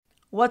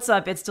What's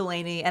up? It's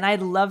Delaney, and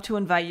I'd love to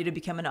invite you to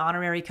become an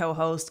honorary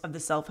co-host of the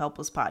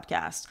Self-Helpless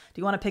podcast. Do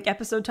you want to pick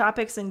episode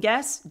topics and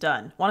guests?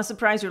 Done. Want to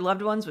surprise your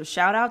loved ones with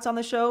shout-outs on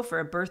the show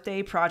for a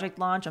birthday, project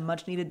launch, a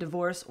much-needed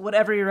divorce,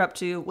 whatever you're up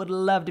to? Would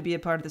love to be a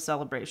part of the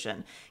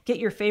celebration. Get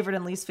your favorite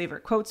and least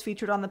favorite quotes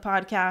featured on the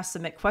podcast,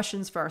 submit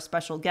questions for our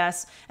special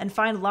guests, and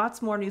find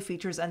lots more new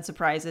features and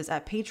surprises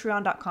at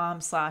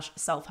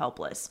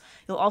patreon.com/selfhelpless.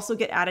 You'll also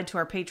get added to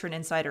our Patron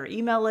Insider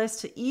email list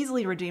to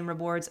easily redeem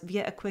rewards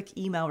via a quick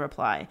email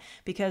reply,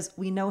 because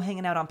we know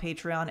hanging out on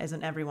Patreon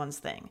isn't everyone's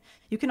thing.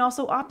 You can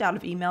also opt out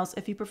of emails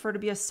if you prefer to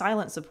be a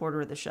silent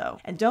supporter of the show.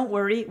 And don't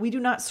worry, we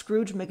do not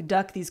Scrooge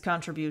McDuck these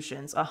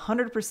contributions.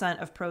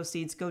 100% of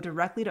proceeds go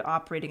directly to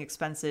operating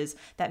expenses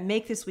that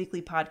make this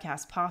weekly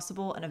podcast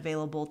possible and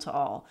available to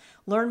all.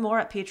 Learn more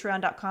at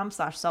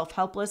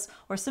patreon.com/selfhelpless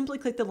or simply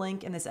click the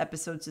link in this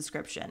episode's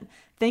description.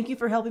 Thank you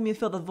for helping me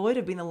fill the void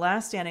of being the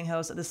last standing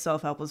host of the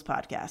Self-Helpless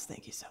podcast.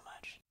 Thank you so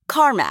much.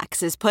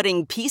 CarMax is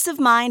putting peace of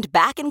mind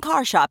back in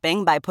car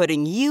shopping by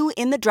putting you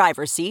in the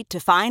driver's seat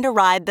to find a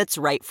ride that's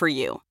right for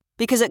you.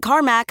 Because at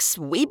CarMax,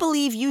 we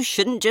believe you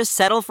shouldn't just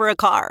settle for a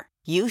car.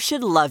 You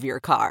should love your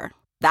car.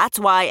 That's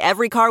why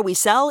every car we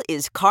sell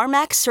is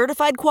CarMax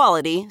certified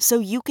quality, so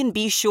you can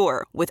be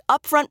sure with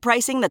upfront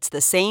pricing that's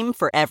the same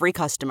for every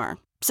customer.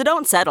 So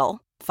don't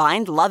settle.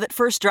 Find love at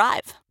first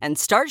drive and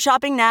start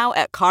shopping now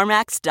at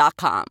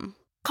CarMax.com.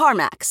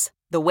 CarMax,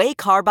 the way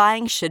car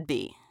buying should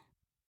be.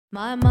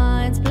 My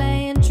mind's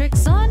playing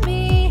tricks on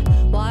me.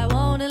 Why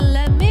won't it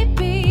let me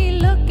be?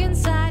 Look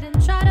inside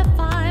and try to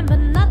find, but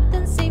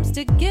nothing seems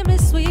to give me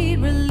sweet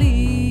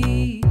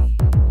relief.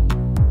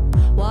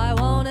 Why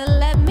won't it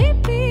let me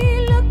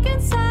be? Look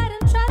inside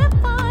and try to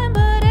find,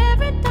 but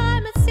every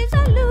time it seems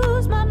I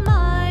lose my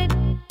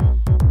mind.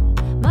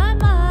 My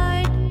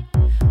mind.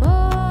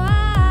 Oh,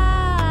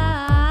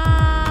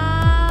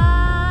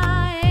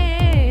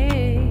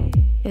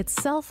 It's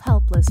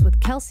Self-Helpless with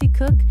Kelsey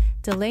Cook,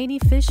 Delaney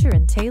Fisher,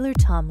 and Taylor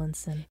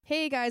Tomlinson.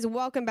 Hey guys,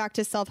 welcome back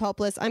to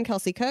Self-Helpless. I'm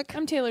Kelsey Cook.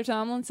 I'm Taylor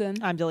Tomlinson.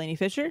 I'm Delaney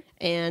Fisher.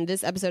 And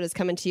this episode is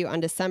coming to you on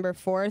December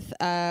 4th.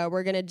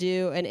 We're going to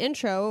do an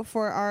intro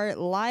for our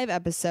live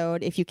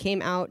episode. If you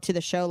came out to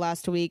the show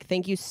last week,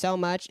 thank you so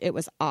much. It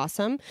was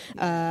awesome.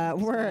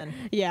 Fun.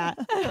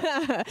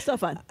 So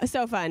fun.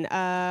 So fun.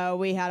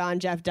 We had on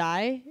Jeff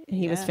Dye.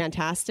 He was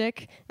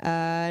fantastic. It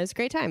was a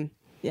great time.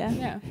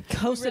 Yeah.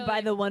 Hosted by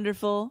the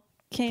wonderful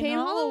Kane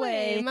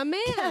Holloway, my man.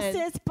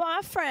 Kelsey's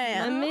boyfriend.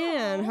 My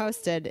man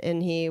hosted,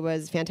 and he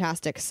was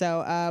fantastic.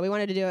 So we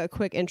wanted to do a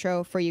quick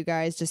intro for you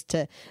guys just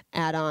to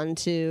add on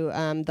to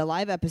the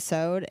live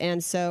episode.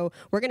 And so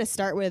we're going to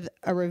start with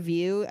a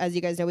review. As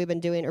you guys know, we've been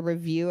doing a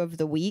review of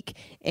the week,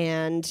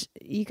 and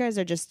you guys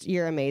are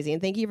you're amazing.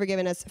 Thank you for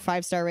giving us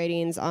 5-star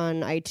ratings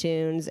on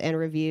iTunes and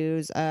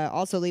reviews,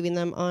 also leaving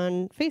them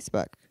on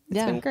Facebook.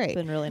 It's been great. It's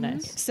been really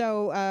nice.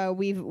 So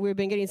we've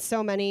been getting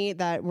so many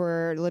that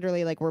we're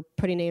literally we're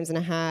putting names in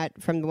a hat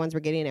from the ones we're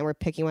getting, and we're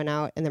picking one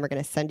out, and then we're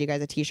going to send you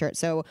guys a t-shirt.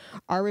 So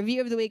our review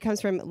of the week comes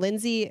from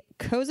Lindsay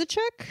Kozacek,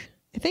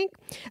 I think.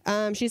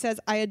 She says,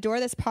 I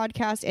adore this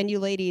podcast and you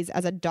ladies.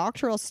 As a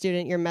doctoral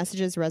student, your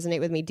messages resonate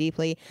with me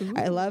deeply. Ooh.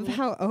 I love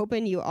how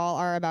open you all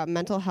are about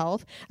mental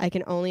health. I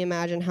can only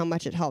imagine how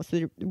much it helps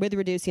with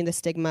reducing the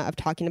stigma of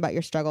talking about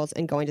your struggles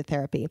and going to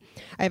therapy.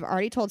 I've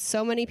already told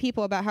so many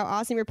people about how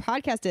awesome your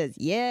podcast is.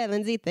 Yeah,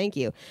 Lindsay, thank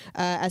you.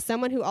 As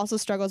someone who also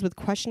struggles with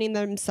questioning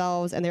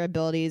themselves and their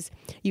abilities,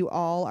 you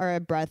all are a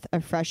breath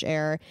of fresh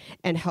air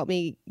and help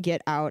me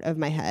get out of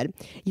my head.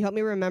 You help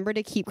me remember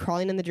to keep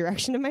crawling in the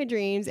direction of my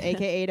dreams,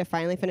 aka to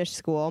finally finish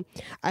school.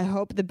 I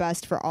hope the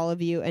best for all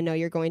of you and know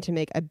you're going to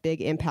make a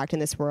big impact in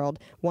this world.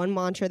 One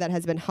mantra that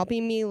has been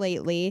helping me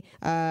lately,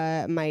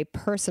 my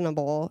personal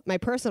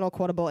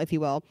quotable, if you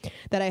will,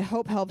 that I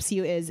hope helps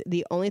you is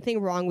the only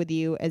thing wrong with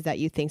you is that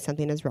you think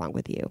something is wrong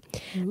with you.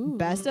 Ooh.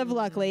 Best of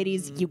luck,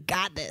 ladies. You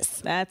got this.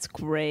 That's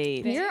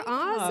great. You're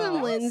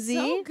awesome, Lindsay.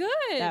 So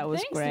good. That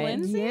was great.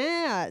 Lindsay.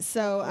 Yeah.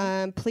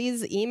 So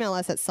please email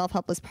us at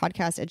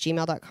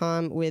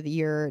selfhelplesspodcast@gmail.com with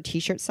your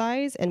t-shirt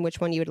size and which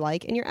one you would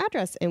like and your address,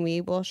 and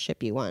we will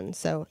ship you one.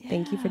 So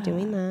thank you for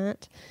doing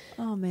that.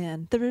 Oh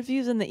man, the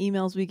reviews and the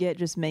emails we get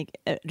just make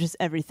just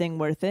everything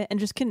worth it, and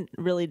just can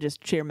really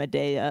just cheer my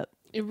day up.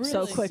 It really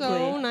so quickly.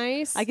 So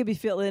nice. I could be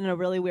feeling in a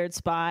really weird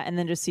spot and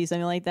then just see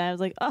something like that. I was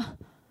like, oh,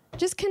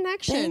 just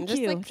connection. Thank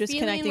just you. Like just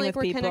feeling connecting like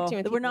with people.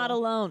 We're We're not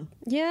alone.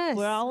 Yes.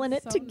 We're all in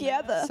it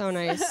together. So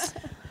nice.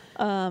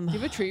 Do you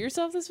have a treat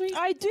yourself this week?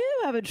 I do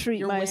have a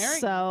treat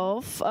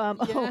myself.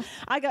 Oh,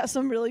 I got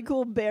some really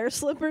cool bear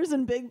slippers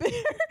and Big Bear.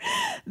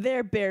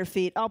 They're bare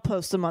feet. I'll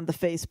post them on the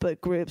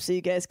Facebook group so you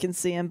guys can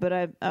see them, but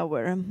I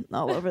wear them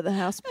all over the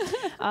house.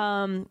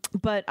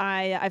 But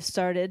I've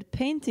started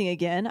painting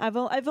again. I've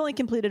only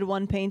completed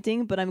one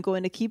painting, but I'm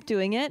going to keep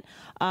doing it.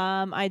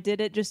 I did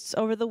it just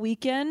over the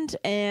weekend,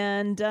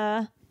 and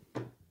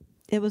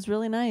it was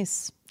really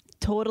nice.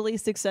 Totally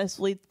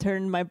successfully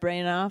turned my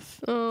brain off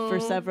for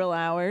several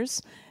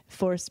hours,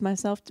 forced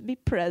myself to be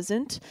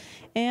present,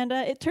 and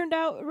it turned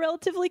out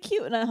relatively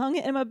cute, and I hung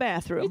it in my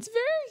bathroom. It's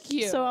very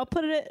cute. So I'll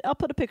put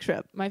a picture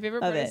up. My favorite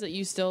of part is it. that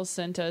you still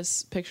sent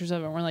us pictures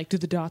of it. And we're like, do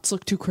the dots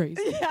look too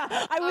crazy? Yeah,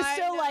 I was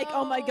still like,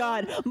 oh my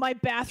God, my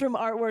bathroom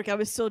artwork, I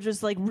was still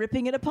just like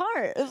ripping it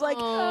apart. It was like,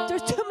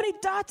 there's too many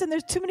dots and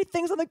there's too many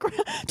things on the ground.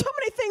 Too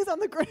many things on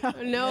the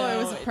ground. No,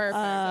 it was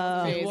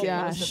perfect. We'll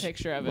Yeah. post a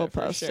picture of it We'll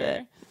for post sure.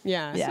 it.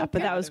 Yeah. Yeah,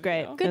 but that was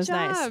great. you. It Good was job.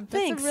 nice. That's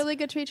Thanks. a really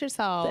good treat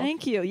yourself.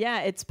 Thank you.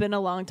 Yeah, it's been a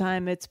long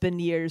time. It's been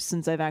years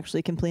since I've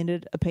actually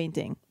completed a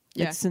painting.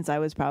 Yeah. It's since I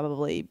was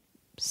probably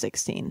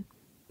 16.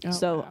 Oh,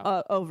 So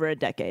wow. over a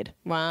decade.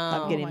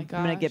 Wow. I'm my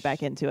gonna get gosh.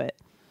 back into it.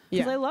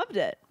 Because Yeah. I loved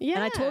it. And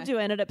I Yeah. told you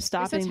I ended up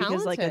stopping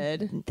because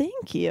talented.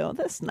 thank you.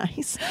 That's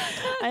nice.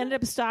 I ended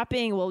up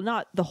stopping. Well,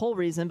 not the whole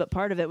reason, but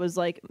part of it was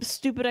like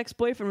stupid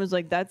ex-boyfriend was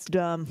like, that's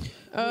dumb.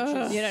 You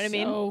know what I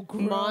mean? So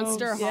gross.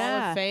 Monster Hall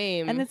of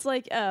Fame. And it's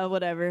like,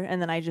 whatever.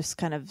 And then I just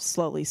kind of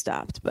slowly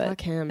stopped. But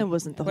Fuck him. it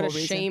wasn't the What whole a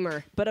reason.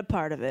 shamer. But a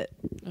part of it.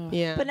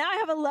 Yeah. But now I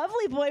have a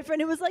lovely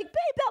boyfriend who was like,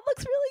 babe, that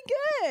looks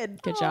really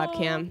good. Good job,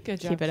 Cam.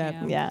 Good job, Keep it up.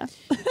 Cam. Yeah.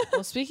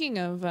 Well, speaking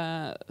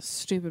of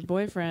stupid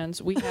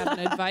boyfriends, we have an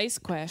advice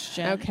question.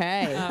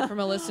 Okay. From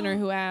a listener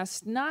who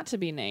asked not to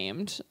be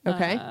named.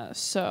 Okay.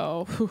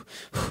 So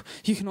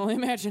you can only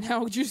imagine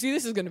how juicy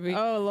this is going to be.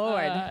 Oh,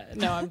 Lord.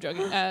 No, I'm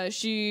joking.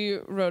 She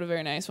wrote a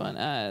very nice one.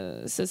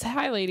 Says,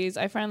 "Hi, ladies.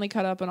 I finally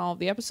caught up on all of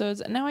the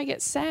episodes, and now I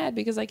get sad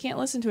because I can't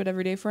listen to it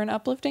every day for an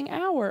uplifting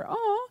hour.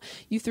 Aw,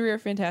 you three are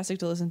fantastic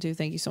to listen to.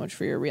 Thank you so much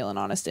for your real and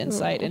honest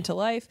insight into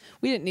life.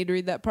 We didn't need to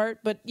read that part,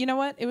 but you know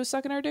what? It was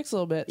sucking our dicks a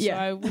little bit.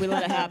 Yeah, So we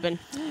let it happen.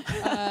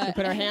 We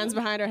put our hands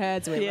behind our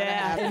heads. And we let it Yeah.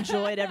 happen.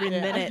 Enjoyed every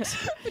minute.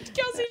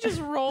 Kelsey just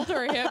rolled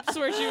her hips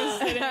where she was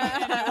sitting,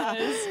 and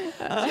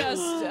it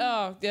was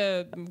just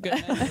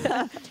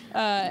goodness.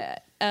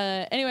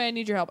 Anyway, I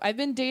need your help. I've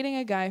been dating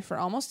a guy for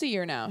almost a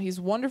year now. He's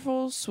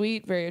wonderful,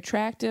 sweet, very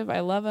attractive. I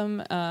love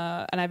him,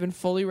 and I've been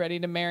fully ready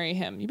to marry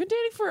him. You've been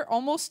dating for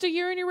almost a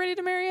year and you're ready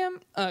to marry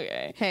him?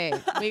 Okay. Hey,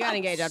 we got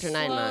engaged after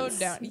 9 Slow months.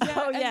 down. Yeah,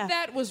 Oh, yeah. and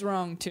that was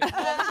wrong too.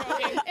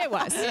 It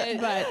was,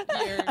 but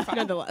You're fine.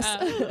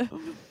 nonetheless.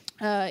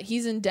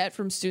 He's in debt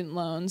from student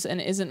loans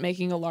and isn't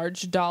making a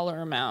large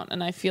dollar amount,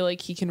 and I feel like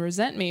he can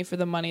resent me for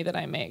the money that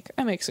I make.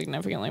 I make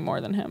significantly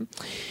more than him.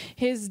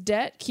 His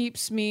debt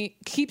keeps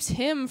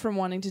him from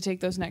wanting to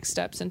take those next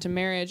steps into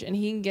marriage, and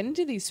he can get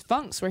into these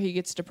funks where he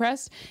gets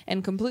depressed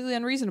and completely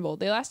unreasonable.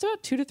 They last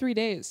about 2 to 3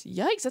 days.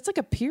 Yikes, that's like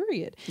a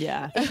period.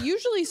 Yeah. It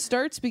usually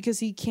starts because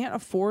he can't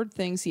afford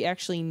things he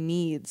actually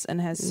needs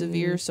and has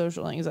severe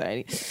social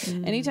anxiety.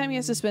 Anytime he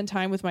has to spend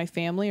time with my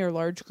family or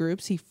large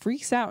groups, he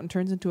freaks out and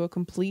turns into a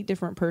complete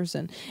different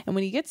person. And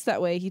when he gets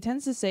that way, he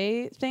tends to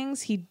say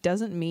things he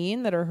doesn't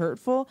mean that are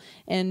hurtful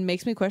and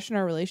makes me question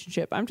our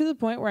relationship. I'm to the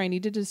point where I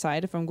need to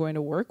decide if I'm going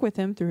to work with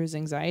him through his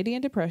anxiety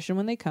and depression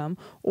when they come,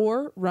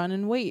 or run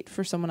and wait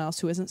for someone else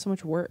who isn't so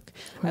much work.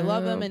 I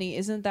love him and he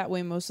isn't that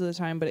way most of the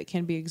time, but it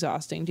can be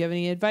exhausting. Do you have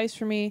any advice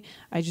for me?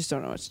 I just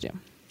don't know what to do.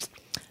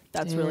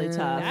 That's really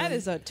tough. That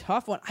is a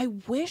tough one. I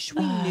wish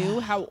we knew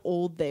how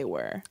old they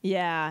were.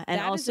 Yeah. And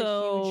That is a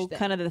also huge thing.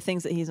 kind of the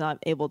things that he's not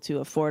able to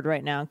afford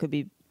right now could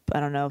be, I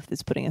don't know if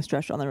it's putting a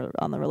stress on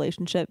the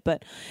relationship,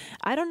 but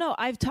I don't know.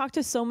 I've talked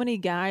to so many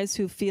guys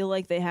who feel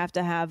like they have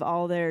to have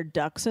all their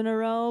ducks in a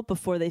row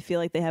before they feel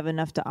like they have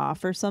enough to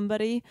offer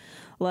somebody.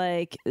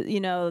 Like, you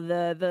know,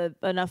 the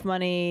enough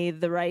money,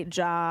 the right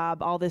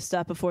job, all this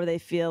stuff before they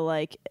feel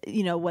like,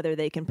 you know, whether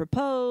they can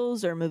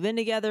propose or move in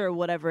together or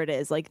whatever it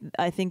is. Like,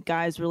 I think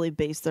guys really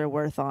base their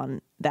worth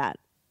on that.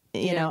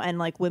 You know, and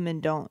like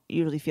women don't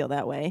usually feel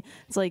that way.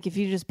 It's like, if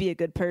you just be a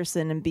good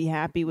person and be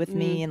happy with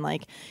me, and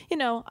like, you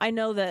know, I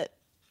know that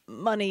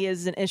money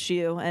is an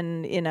issue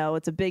and, you know,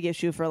 it's a big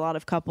issue for a lot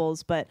of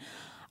couples, but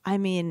I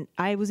mean,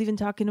 I was even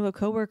talking to a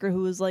coworker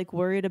who was like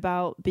worried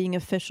about being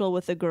official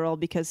with a girl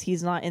because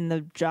he's not in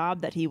the job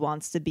that he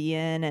wants to be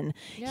in, and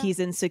he's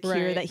insecure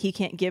Right. that he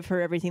can't give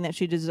her everything that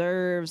she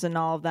deserves and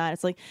all of that.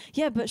 It's like,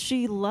 yeah, but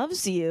she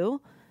loves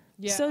you.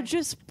 Yeah. So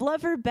just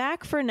love her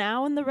back for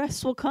now and the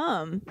rest will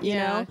come, you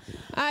know?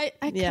 I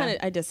Yeah. kind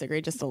of I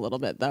disagree just a little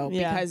bit though,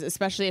 Yeah. because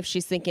especially if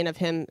she's thinking of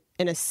him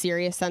in a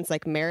serious sense,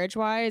 like marriage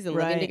wise and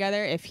living Right.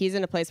 together, if he's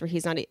in a place where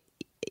he's not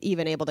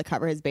even able to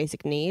cover his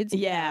basic needs,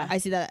 Yeah. I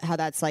see that how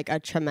that's like a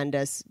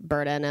tremendous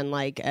burden and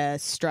like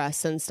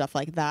stress and stuff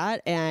like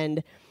that.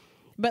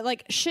 But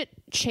like shit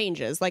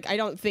changes. Like I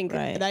don't think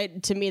Right.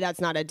 that, to me, that's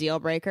not a deal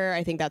breaker.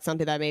 I think that's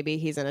something that maybe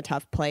he's in a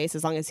tough place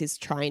as long as he's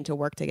trying to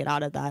work to get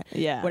out of that.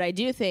 Yeah. What I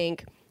do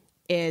think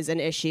is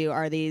an issue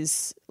are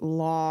these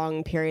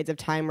long periods of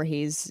time where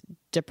he's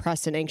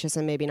depressed and anxious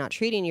and maybe not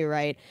treating you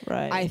right.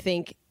 Right. I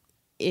think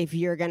if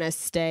you're going to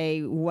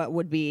stay, what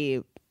would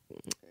be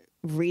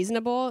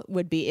reasonable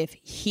would be if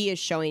he is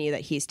showing you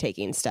that he's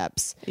taking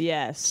steps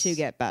Yes. to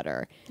get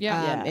better.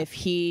 Yeah. Yeah. If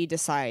he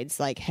decides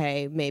like,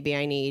 hey, maybe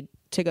I need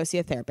to go see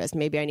a therapist,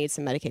 maybe I need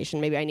some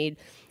medication, maybe I need,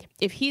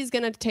 if he's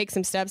going to take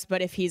some steps,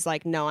 but if he's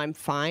like, no, I'm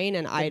fine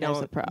and I there's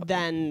a don't, problem.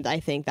 then I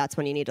think that's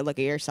when you need to look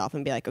at yourself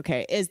and be like,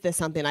 okay, is this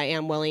something I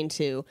am willing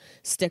to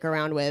stick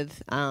around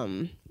with?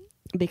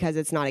 Because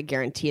it's not a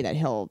guarantee that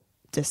he'll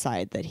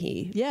decide that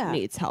he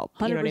needs help.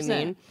 You know what I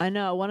mean? I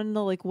know. I want to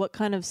know like what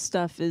kind of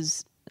stuff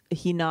is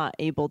he not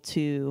able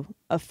to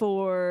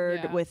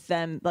afford with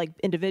them, like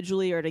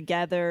individually or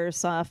together or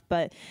stuff.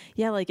 But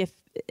yeah, like if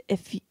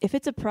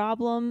it's a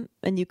problem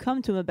and you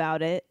come to him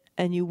about it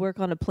and you work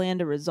on a plan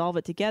to resolve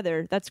it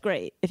together, that's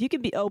great. If you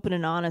can be open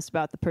and honest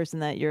about the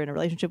person that you're in a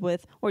relationship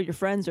with or your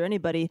friends or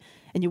anybody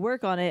and you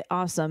work on it,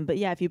 awesome. But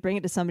yeah, if you bring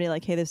it to somebody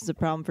like, hey, this is a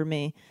problem for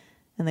me,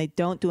 and they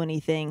don't do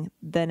anything,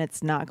 then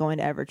it's not going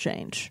to ever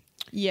change.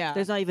 Yeah.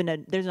 There's not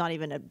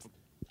even a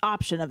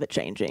option of it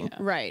changing. Yeah.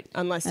 Right.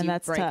 Unless you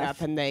break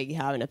up and they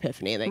have an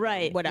epiphany.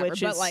 Like, whatever.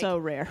 Which is so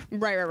rare.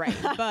 Right.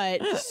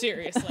 But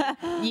seriously.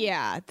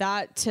 Yeah.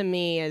 That to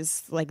me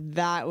is like,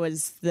 that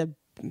was the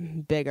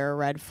bigger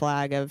red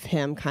flag of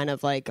him kind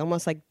of like,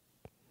 almost like,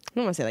 I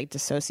don't want to say like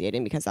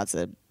dissociating because that's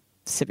a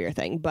severe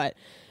thing, but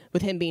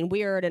with him being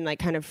weird and like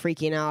kind of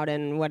freaking out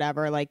and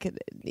whatever, like,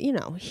 you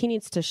know, he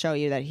needs to show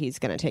you that he's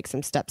going to take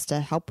some steps to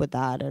help with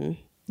that. And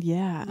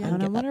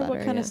and I wonder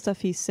what kind of stuff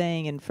he's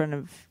saying in front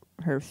of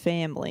her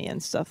family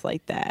and stuff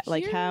like that.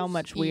 Like, how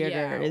much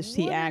weirder is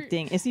he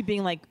acting? Is he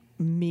being like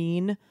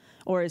mean,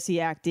 or is he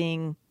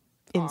acting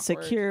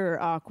insecure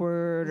or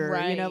awkward,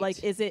 or you know,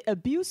 like, is it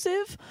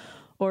abusive,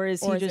 or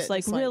is he just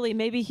like really,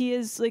 maybe he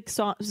is like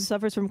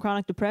suffers from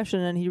chronic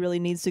depression and he really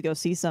needs to go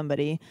see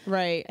somebody,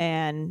 right?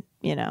 And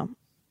you know,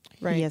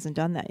 he hasn't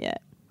done that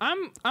yet.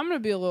 I'm going to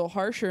be a little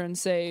harsher and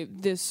say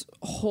this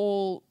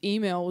whole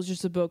email was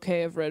just a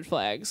bouquet of red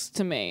flags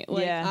to me.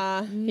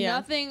 Like,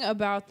 nothing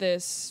about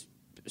this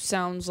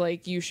sounds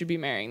like you should be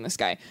marrying this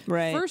guy.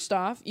 Right. First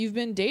off, you've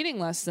been dating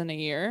less than a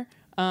year.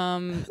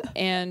 And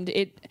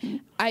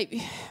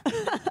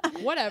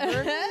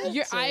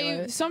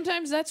whatever.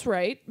 Sometimes that's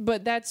right,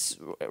 but that's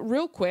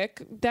real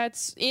quick.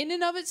 That's in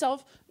and of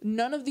itself.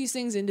 None of these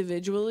things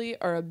individually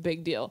are a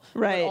big deal.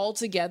 Right. But all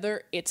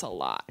together, it's a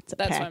lot.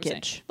 That's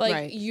package. what I'm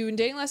saying. Like, you've been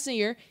dating less than a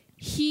year.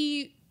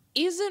 He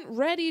isn't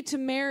ready to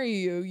marry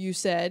you, you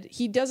said.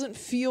 He doesn't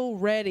feel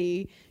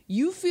ready.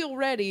 You feel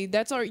ready.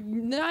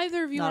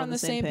 Neither of you are on the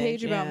same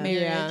page about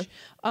marriage.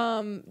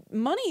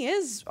 Money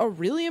is a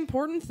really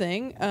important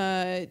thing.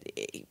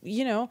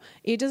 You know,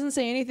 it doesn't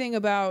say anything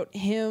about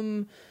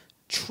him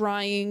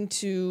trying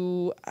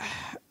to,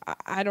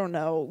 I don't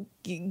know,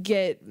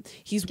 get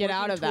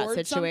out of that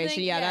situation.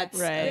 Something. Yeah, that's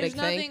a big There's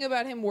nothing thing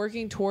about him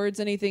working towards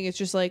anything. It's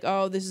just like,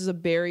 oh, this is a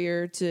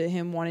barrier to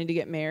him wanting to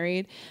get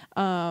married.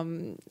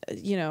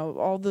 You know,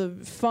 all the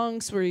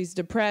funks where he's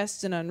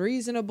depressed and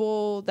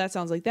unreasonable. That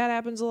sounds like that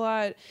happens a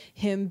lot.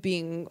 Him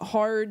being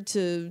hard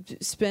to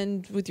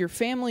spend with your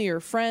family or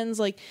friends.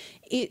 Like,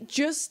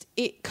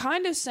 it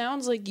kind of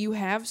sounds like you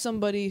have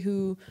somebody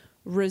who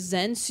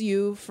resents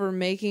you for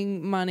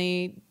making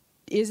money,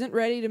 isn't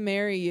ready to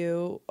marry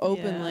you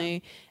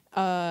openly,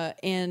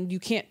 and you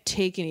can't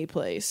take any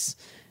place.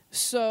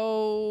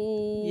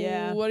 So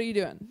what are you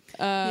doing?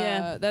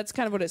 That's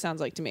kind of what it sounds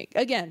like to me.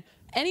 Again,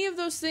 any of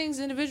those things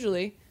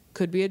individually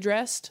could be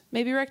addressed,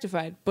 maybe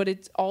rectified, but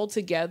it's all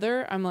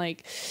together. I'm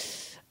like,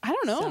 I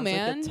don't know, Sounds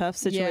man. like a tough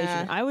situation.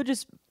 Yeah. I would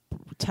just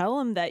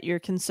tell him that you're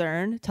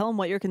concerned. Tell him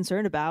what you're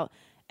concerned about.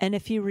 And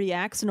if he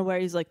reacts in a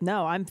way he's like,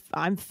 no,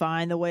 I'm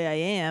fine the way I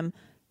am,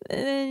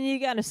 then you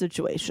got a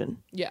situation.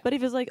 Yeah. But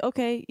if he's like,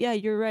 okay, yeah,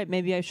 you're right,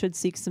 maybe I should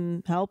seek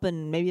some help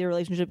and maybe the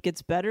relationship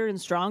gets better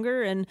and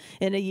stronger, and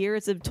in a year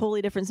it's a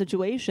totally different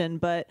situation.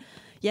 But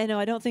yeah, no,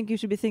 I don't think you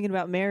should be thinking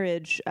about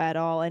marriage at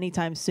all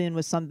anytime soon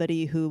with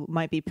somebody who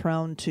might be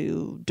prone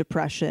to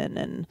depression,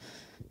 and,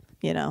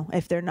 you know,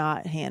 if they're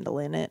not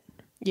handling it.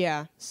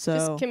 Yeah. So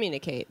just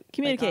communicate.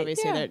 Like,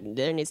 obviously,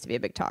 there needs to be a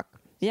big talk.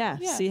 Yeah,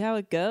 see how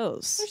it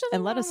goes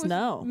and let us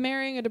know.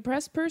 Marrying a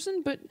depressed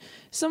person, but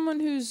someone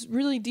who's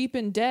really deep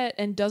in debt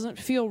and doesn't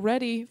feel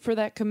ready for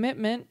that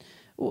commitment,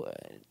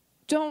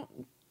 don't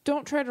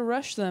try to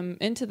rush them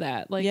into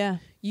that. Like,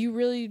 you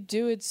really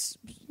do. It's,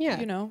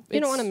 you know.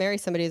 You don't want to marry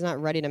somebody who's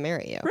not ready to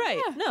marry you.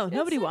 Right. Yeah, no,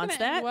 nobody wants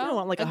that. Well, we don't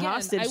want like a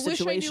hostage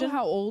situation. I wish I knew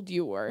how old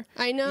you were.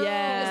 I know.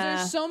 Yeah. Because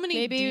there's so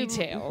many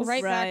details.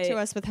 Right back to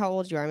us with how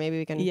old you are. Maybe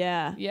we can.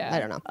 Yeah. I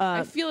don't know.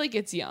 I feel like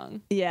it's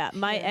young. Yeah.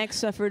 My ex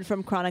suffered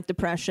from chronic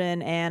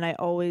depression, and I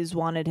always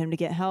wanted him to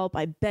get help.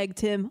 I begged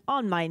him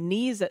on my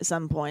knees at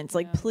some points,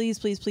 like, please,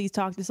 please, please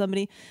talk to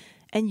somebody.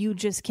 And you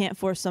just can't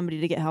force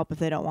somebody to get help if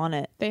they don't want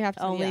it. They have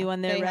to only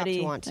when they're ready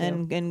have to want to.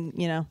 and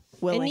you know,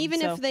 willing. And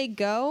even if they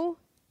go,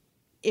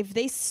 if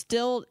they're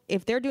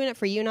doing it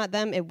for you, not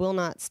them, it will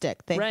not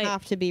stick. They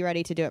have to be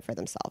ready to do it for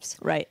themselves.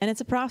 Right. And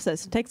it's a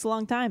process. It takes a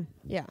long time.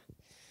 Yeah.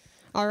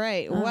 All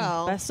right.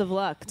 Well, best of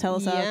luck. Tell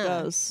us how it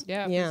goes.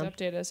 Yeah. Please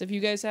update us. If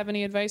you guys have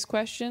any advice,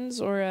 questions,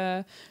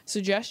 or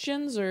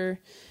suggestions, or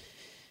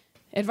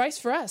advice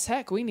for us,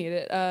 heck, we need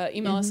it.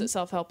 Email us at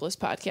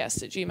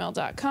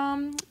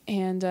selfhelplesspodcast@gmail.com.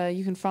 And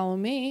you can follow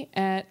me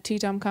at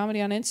T-Tom Comedy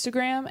on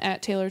Instagram,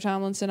 at Taylor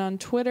Tomlinson on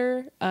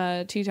Twitter,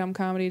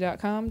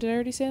 ttomcomedy.com. Did I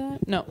already say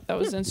that? No, that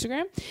was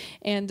Instagram.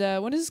 And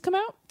when does this come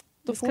out?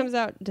 This comes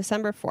out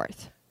December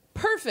 4th.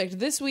 Perfect.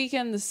 This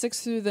weekend, the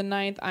 6th through the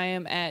 9th, I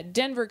am at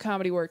Denver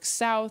Comedy Works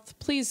South.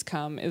 Please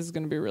come. It's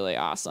going to be really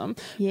awesome.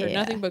 Yeah. Heard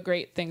nothing but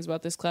great things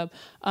about this club.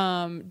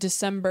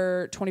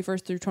 December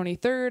 21st through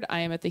 23rd, I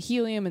am at the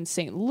Helium in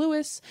St.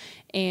 Louis.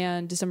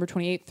 And December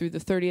 28th through the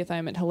 30th, I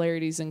am at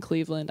Hilarities in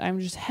Cleveland. I'm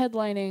just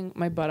headlining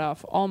my butt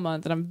off all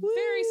month, and I'm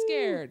very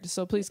scared.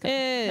 So please come.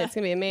 It's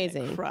going to be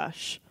amazing.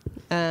 Crush.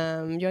 You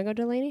want to go,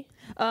 Delaney?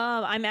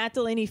 I'm at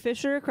Delaney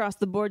Fisher, across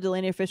the board,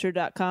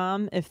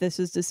 DelaneyFisher.com. If this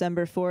is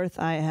December 4th,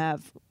 I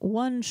have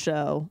one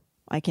show.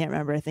 I can't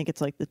remember. I think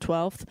it's like the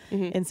 12th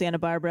in Santa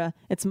Barbara.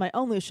 It's my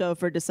only show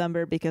for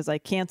December because I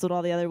canceled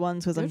all the other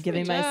ones because I'm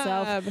giving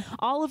myself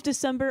all of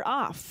December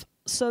off.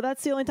 So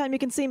that's the only time you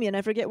can see me, and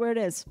I forget where it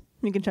is.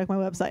 You can check my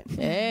website.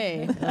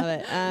 Hey, love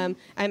it.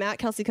 I'm at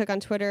Kelsey Cook on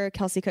Twitter,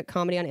 Kelsey Cook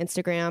Comedy on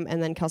Instagram,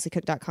 and then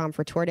kelseycook.com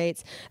for tour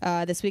dates.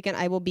 This weekend,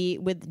 I will be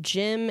with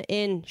Jim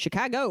in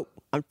Chicago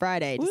on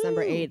Friday,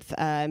 December 8th.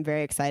 I'm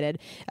very excited.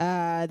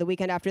 The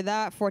weekend after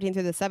that, 14th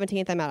through the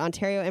 17th, I'm at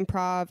Ontario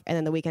Improv. And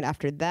then the weekend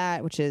after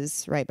that, which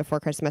is right before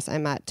Christmas,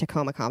 I'm at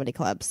Tacoma Comedy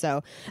Club.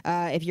 So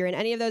if you're in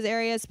any of those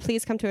areas,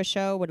 please come to a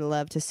show. Would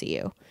love to see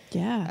you.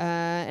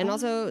 Yeah. And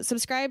also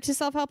subscribe to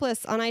Self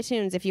Helpless on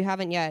iTunes if you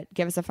haven't yet.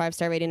 Give us a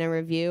 5-star rating and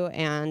review,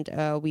 and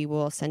we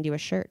will send you a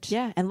shirt.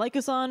 Yeah, and like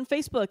us on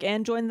Facebook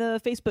and join the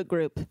Facebook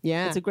group.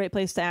 Yeah. It's a great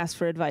place to ask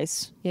for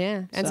advice.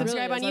 Yeah, and So-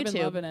 subscribe on I've been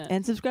YouTube. loving it.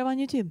 And subscribe on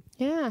YouTube.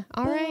 Yeah.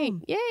 All right.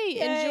 Boom.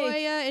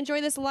 Yay.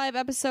 Enjoy this live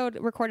episode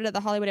recorded at the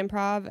Hollywood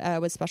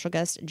Improv with special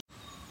guest.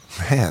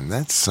 Man,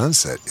 that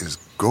sunset is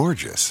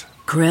gorgeous.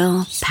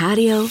 Grill,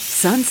 patio,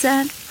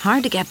 sunset.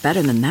 Hard to get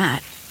better than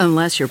that.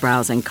 Unless you're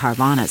browsing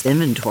Carvana's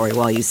inventory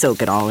while you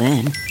soak it all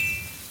in.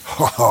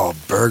 Oh,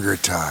 burger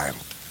time.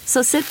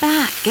 So sit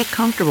back, get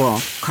comfortable.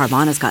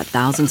 Carvana's got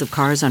thousands of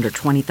cars under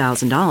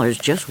 $20,000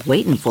 just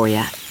waiting for you.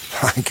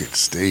 I could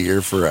stay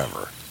here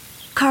forever.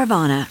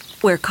 Carvana,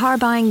 where car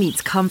buying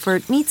meets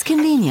comfort meets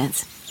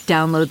convenience.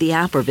 Download the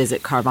app or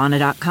visit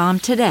Carvana.com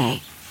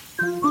today.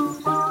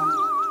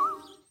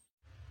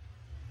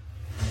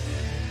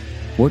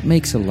 What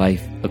makes a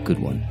life a good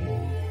one?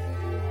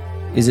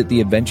 Is it the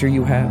adventure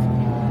you have?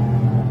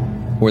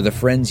 Or the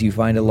friends you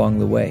find along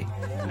the way?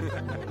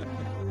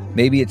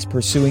 Maybe it's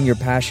pursuing your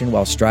passion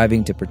while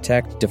striving to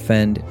protect,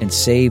 defend, and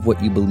save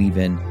what you believe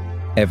in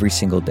every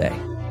single day.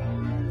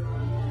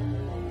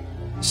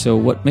 So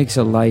what makes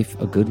a life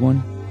a good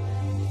one?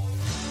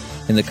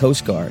 In the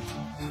Coast Guard,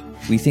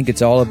 we think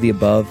it's all of the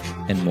above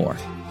and more.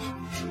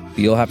 But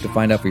you'll have to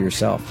find out for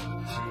yourself.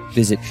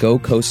 Visit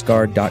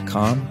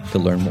gocoastguard.com to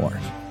learn more.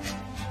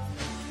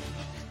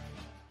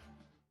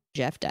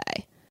 Jeff Dye.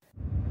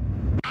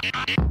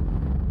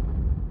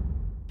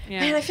 Yeah.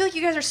 Man, I feel like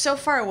you guys are so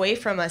far away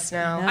from us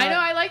now. I know.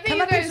 I like that Come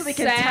you up here guys so we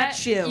can sat.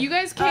 touch you. You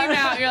guys came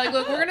out. You're like,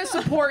 look, we're gonna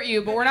support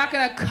you, but we're not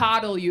gonna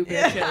coddle you,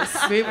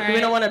 bitches. We All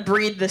right? don't want to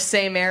breathe the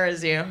same air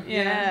as you.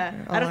 Yeah.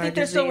 I don't our think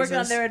they're still working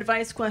on diseases. their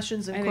advice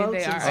questions and I think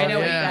quotes. they are. and I know.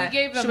 stuff. Yeah. We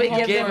gave them Should we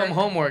homework. Gave them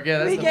homework. Yeah,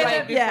 that's We the gave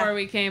problem. them- before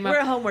we came up. We're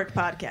a homework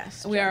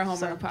podcast. We are a so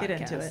homework podcast. Get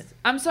into it.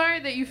 I'm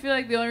sorry that you feel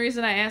like the only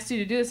reason I asked you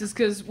to do this is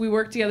because we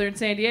worked together in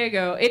San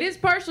Diego. It is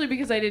partially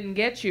because I didn't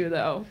get you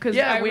though.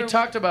 Yeah, we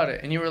talked about it,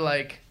 and you were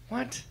like,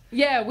 "What?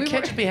 Yeah, we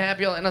Can't were. you be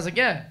happy?" And I was like,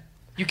 "Yeah,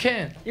 you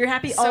can. You're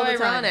happy So all the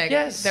time. ironic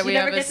Yes. that we You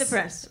never have get a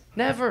depressed.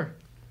 Never.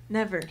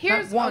 Never.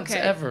 Here's Not once, okay.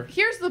 ever.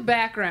 Here's the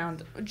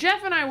background.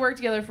 Jeff and I worked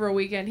together for a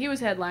weekend. He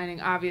was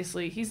headlining,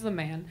 obviously. He's the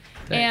man.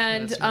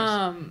 Thanks. That's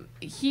And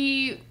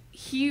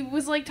he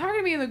was like talking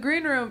to me in the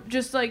green room,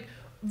 just like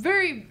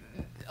very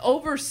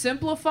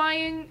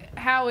oversimplifying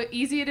how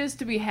easy it is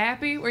to be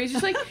happy. Where he's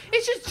just like,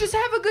 it's just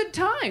have a good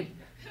time.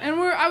 And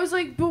I was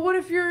like, but what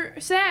if you're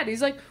sad?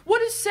 He's like,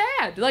 what is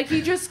sad? Like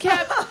he just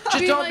kept Just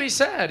being don't like, be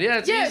sad. Yeah,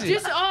 it's easy.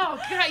 just oh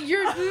god,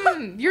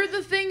 you're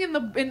the thing in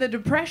the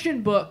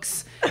depression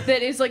books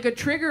that is like a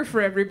trigger for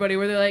everybody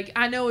where they're like,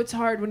 I know it's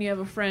hard when you have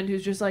a friend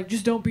who's just like,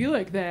 just don't be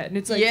like that, and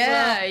it's like,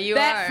 Yeah, well, you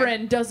that are.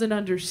 friend doesn't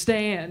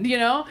understand, you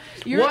know?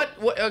 What?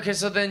 Okay,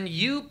 so then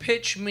you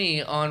pitch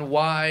me on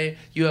why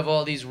you have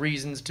all these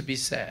reasons to be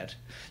sad.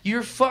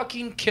 You're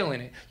fucking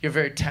killing it. You're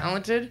very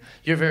talented.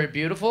 You're very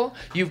beautiful.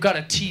 You've got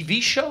a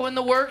TV show in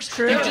the works.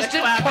 True. You just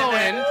did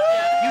Cohen.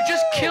 You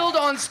just killed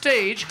on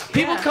stage.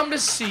 People come to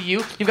see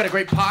you. You've got a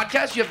great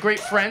podcast. You have great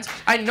friends.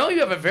 I know you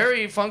have a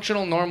very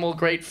functional, normal,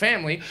 great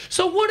family.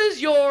 So what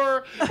is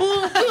your...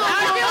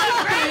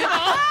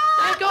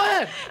 Go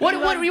ahead. What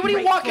are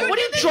you walking? What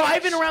are you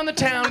driving around the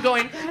town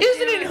going,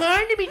 isn't it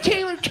hard to be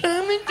Taylor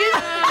Cummings?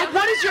 Like,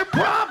 what is your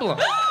problem?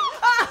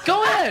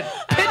 Go ahead.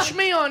 Pitch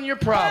me on your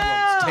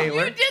problems,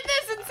 Taylor. You did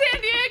this in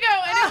San Diego,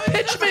 and it was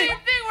Pitch the me. same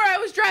thing where I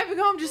was driving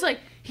home just like,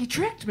 he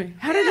tricked me.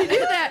 How did he do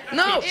that?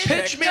 No, He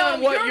pitch me no,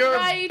 on what you're your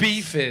right.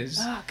 beef is.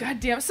 Oh, God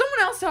damn. Someone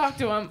else talk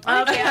to him.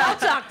 Okay, I'll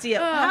talk to you.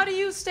 How do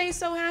you stay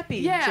so happy,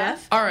 Yeah.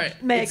 Jeff? All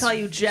right. May I it's call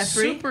you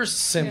Jeffrey? Super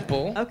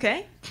simple,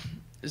 Okay.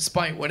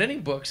 despite what any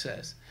book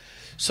says.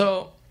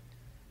 So,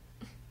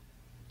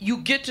 you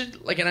get to,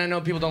 like, and I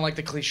know people don't like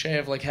the cliche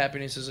of, like,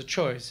 happiness is a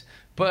choice.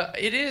 But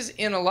it is,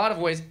 in a lot of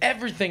ways,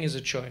 everything is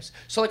a choice.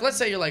 So, like, let's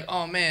say you're like,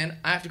 oh, man,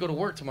 I have to go to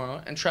work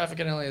tomorrow, and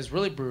traffic in LA is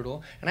really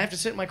brutal, and I have to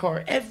sit in my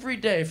car every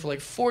day for, like,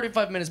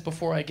 45 minutes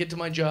before I get to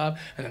my job,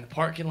 and then the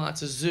parking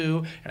lot's a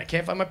zoo, and I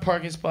can't find my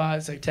parking spot.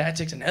 It's like, that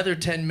takes another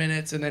 10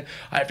 minutes, and then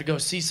I have to go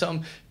see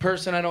some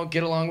person I don't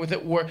get along with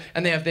at work,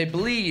 and they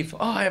believe,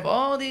 oh, I have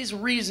all these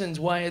reasons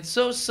why it's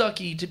so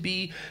sucky to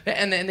be,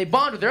 and then they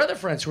bond with their other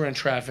friends who are in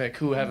traffic,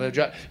 who have a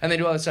job, and they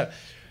do all this stuff.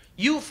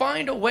 You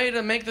find a way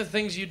to make the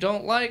things you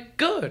don't like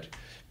good.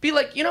 Be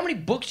like, you know how many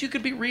books you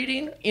could be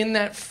reading in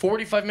that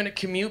 45-minute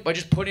commute by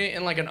just putting it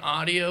in like an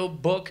audio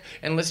book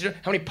and listening to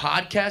it? How many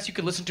podcasts you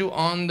could listen to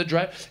on the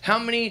drive? How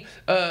many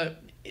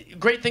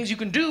great things you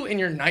can do in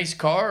your nice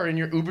car or in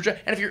your Uber drive?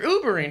 And if you're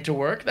Ubering to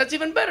work, that's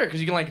even better because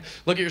you can like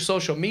look at your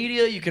social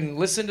media, you can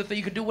listen to things,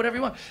 you can do whatever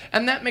you want.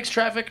 And that makes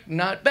traffic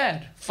not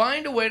bad.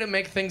 Find a way to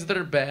make things that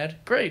are bad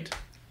great.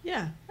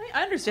 Yeah,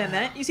 I understand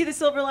that. You see the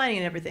silver lining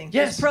in everything.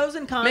 Yes. There's pros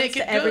and cons Make to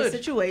it every good.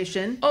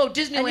 situation. Oh, and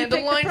you Disneyland, the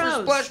pick line for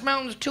pros. Splash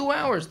Mountain is 2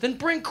 hours. Then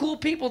bring cool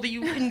people that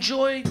you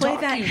enjoy Play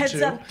talking that to.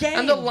 heads-up game.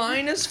 And the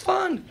line is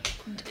fun.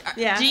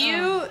 Yeah. Do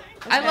you?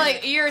 I'm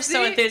like, you're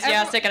so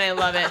enthusiastic, and I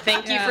love it.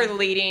 Thank you for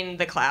leading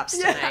the claps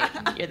tonight.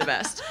 You're the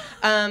best.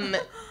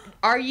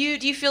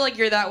 Do you feel like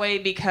you're that way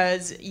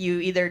because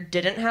you either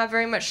didn't have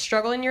very much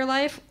struggle in your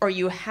life, or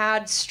you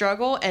had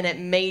struggle and it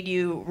made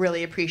you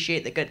really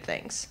appreciate the good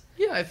things?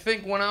 Yeah, I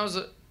think when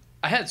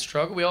I had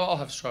struggle. We all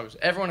have struggles.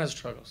 Everyone has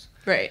struggles.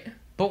 Right.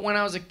 But when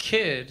I was a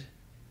kid,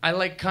 I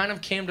like kind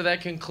of came to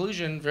that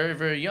conclusion very,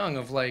 very young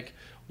of like,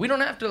 we don't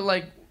have to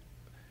like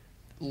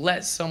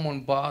let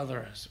someone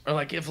bother us. Or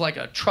like if like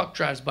a truck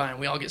drives by and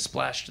we all get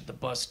splashed at the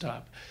bus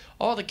stop.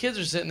 All the kids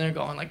are sitting there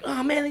going like,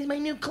 oh man, these are my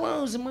new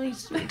clothes and my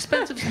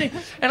expensive thing.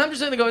 And I'm just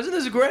sitting there going, isn't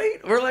this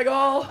great? We're like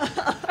all,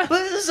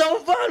 this is so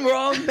fun. We're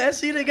all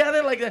messy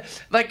together like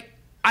that. Like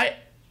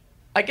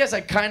I guess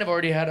I kind of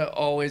already had it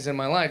always in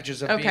my life,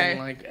 just of being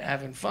like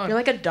having fun. You're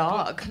like a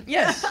dog.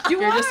 Yes.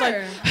 You're just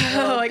like,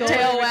 like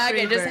tail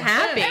wagging, just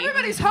happy.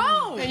 Everybody's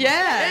home.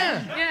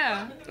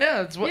 Yeah.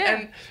 That's what,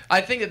 and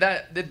I think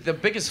that the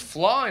biggest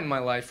flaw in my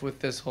life with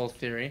this whole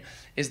theory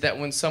is that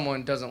when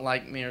someone doesn't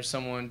like me or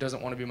someone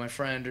doesn't want to be my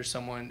friend or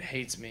someone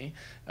hates me,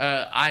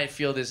 I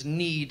feel this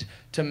need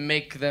to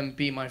make them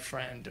be my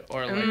friend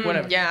or like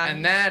whatever. Yeah.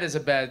 And that is a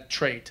bad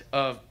trait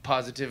of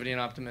positivity and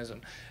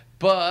optimism.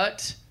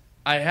 But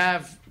I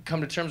have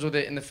come to terms with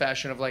it in the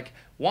fashion of like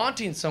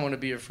wanting someone to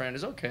be your friend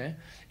is okay.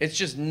 It's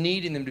just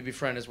needing them to be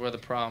friend is where the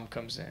problem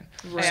comes in.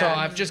 Right. So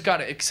I've just got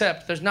to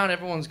accept there's not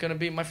everyone's going to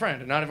be my friend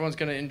and not everyone's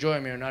going to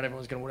enjoy me or not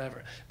everyone's going to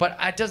whatever. But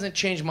it doesn't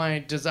change my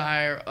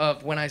desire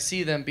of when I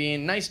see them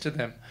being nice to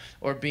them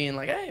or being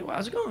like, hey,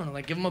 how's it going? Or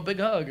like give them a big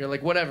hug or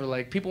like whatever.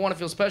 Like people want to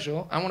feel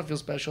special. I want to feel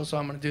special, so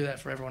I'm going to do that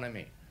for everyone I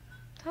meet.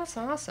 That's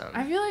awesome.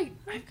 I feel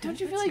like, don't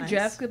you feel like nice.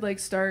 Jeff could like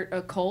start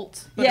a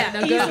cult? But Yeah,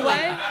 in a good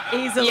way?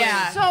 Easily.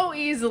 Yeah. So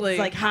easily. It's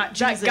like hot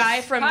That Jesus.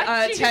 guy from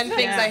Hot 10 Jesus.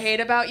 Things I Hate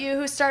About You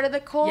who started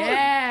the cult?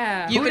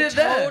 Yeah. You Who could did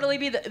that? totally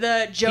be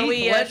the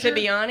Joey Heath Ledger?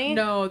 Fabiani.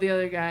 No, the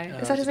other guy.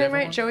 Is that his name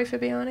right? Joey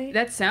Fabiani?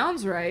 That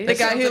sounds right. The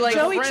guy who like...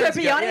 Joey Friends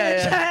Tribbiani. guy.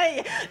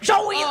 Hey,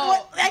 Joey,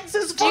 Oh. X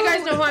is Do you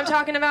guys know who I'm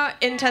talking about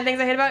in 10 Things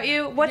I Hate About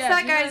You? What's Yeah,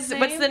 that do you know guy's... his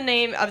What's name? the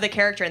name of the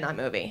character in that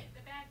movie?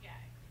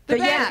 The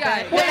bad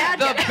guy.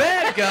 The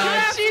bad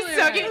guy. She's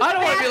so cute. I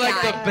don't want to be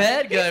like the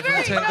bad guy from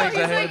very- 10 no, Things I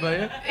he's Hate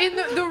About You.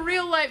 In the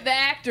real life, the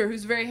actor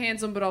who's very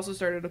handsome but also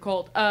started a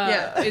cult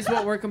is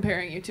what we're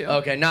comparing you to.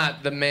 Okay,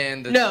 not the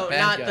man that's No, the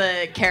bad not guy.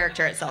 the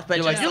character itself, but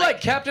You're just like, you're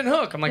like Captain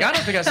Hook. I'm like, I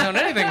don't think I sound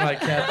anything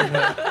like Captain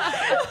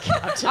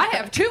Hook. I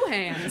have two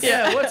hands.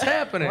 Yeah, what's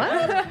happening?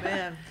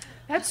 Man.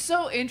 That's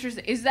so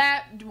interesting. Is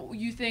that,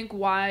 you think,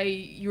 why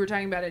you were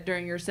talking about it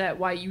during your set,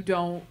 why you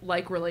don't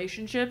like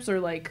relationships or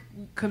like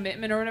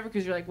commitment or whatever?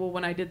 Because you're like, well,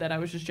 when I did that, I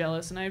was just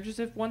jealous.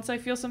 And once I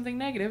feel something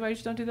negative, I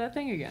just don't do that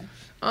thing again.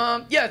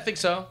 Yeah, I think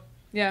so.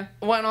 Yeah.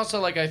 Well, and also,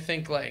 like, I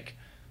think, like,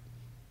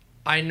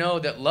 I know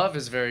that love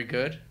is very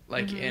good,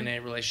 like, in a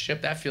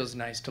relationship. That feels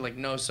nice to, like,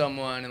 know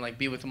someone and, like,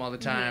 be with them all the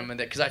time. And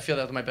that, because I feel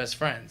that with my best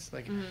friends.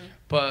 Like,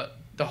 but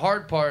the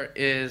hard part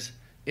is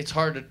it's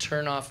hard to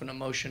turn off an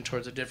emotion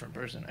towards a different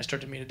person. I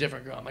start to meet a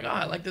different girl. I'm like, oh,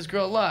 I like this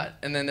girl a lot.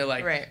 And then they're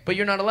like, Right. but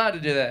you're not allowed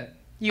to do that.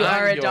 You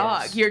I'm are a yours.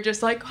 dog. You're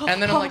just like...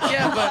 And then I'm like,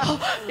 yeah, but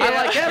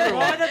I like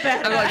everyone.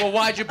 And they're like, well,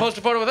 why'd you post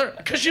a photo with her?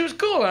 Because she was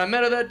cool, and I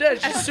met her that day.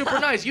 She's super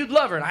nice. You'd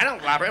love her, and I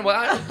don't love her.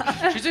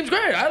 Well, she seems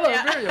great. I love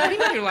her. What do you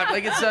mean you love her?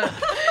 Like,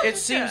 it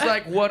seems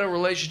like what a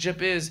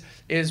relationship is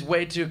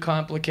way too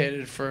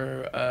complicated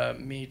for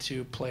me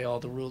to play all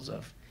the rules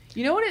of.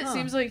 You know what it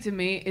seems like to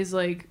me is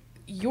like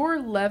your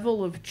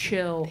level of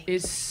chill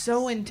is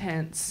so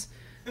intense.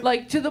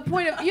 Like, to the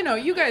point of,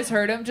 you guys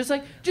heard him, just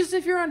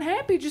if you're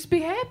unhappy, just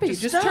be happy.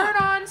 Just turn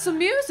on some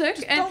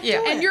music.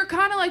 And you're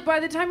kind of like, by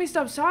the time he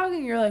stops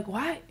talking, you're like,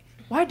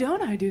 why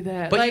don't I do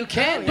that? But like, you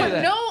can do but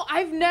that. No,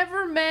 I've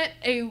never met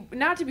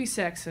not to be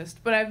sexist,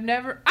 but I don't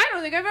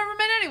think I've ever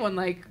met anyone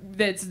like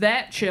that's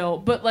that chill.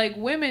 But like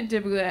women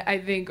typically, I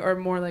think, are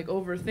more like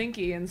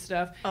overthinky and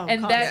stuff. Oh,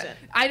 and constant. that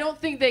I don't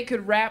think they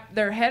could wrap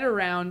their head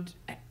around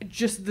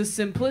just the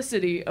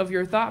simplicity of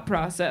your thought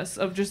process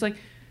of just like,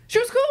 she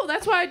was cool,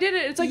 that's why I did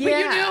it. It's like, but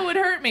you knew it would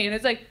hurt me. And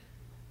it's like,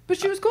 but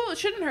she was cool, it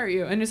shouldn't hurt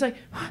you. And it's like,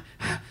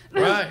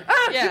 Right.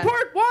 you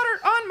poured water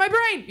on my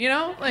brain, you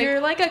know? Like,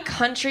 you're like a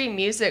country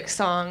music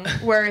song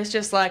where it's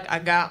just like, I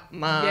got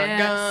my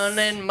gun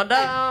and my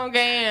dog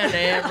and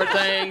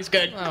everything's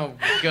good. Oh,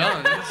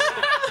 guns.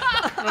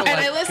 And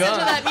I listen to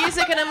that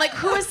music and I'm like,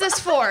 who is this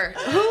for?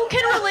 Who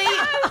can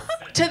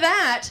relate to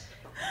that?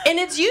 And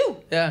it's you.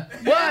 Yeah.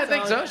 Well, I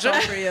think so.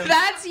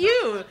 That's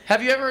you.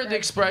 Have you ever heard the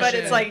expression? But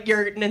it's like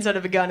instead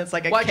of a gun, it's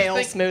like a kale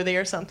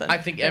smoothie or something. I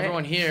think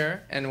everyone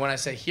here, and when I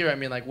say here, I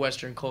mean like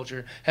Western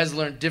culture, has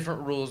learned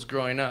different rules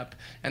growing up,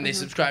 and they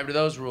subscribe to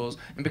those rules.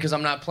 And because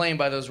I'm not playing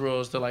by those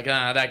rules, they're like,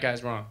 that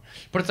guy's wrong.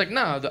 But it's like,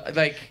 no,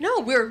 no,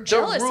 we're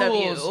jealous of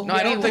you. No,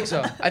 I don't think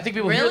so. I think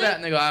people hear Really? that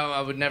and they go,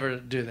 I would never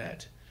do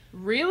that.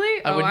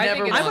 really? I would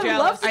never think want it's to. I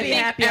would love to I be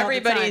think happy all the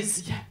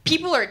everybody's time.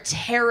 people are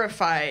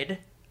terrified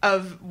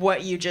of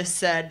what you just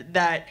said,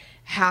 that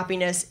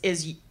happiness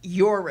is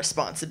your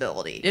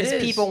responsibility. It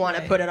is. People want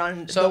to put it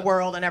on So, the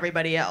world and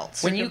everybody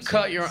else. When you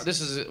cut your,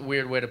 this is a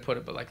weird way to put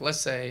it, but like, let's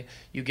say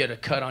you get a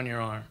cut on your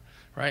arm,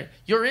 right?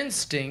 Your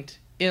instinct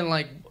in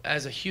like,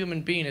 as a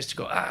human being is to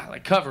go,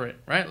 like cover it,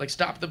 right? Like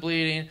stop the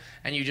bleeding,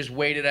 and you just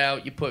wait it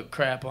out, you put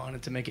crap on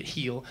it to make it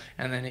heal,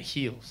 and then it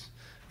heals,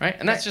 right?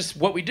 And that's just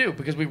what we do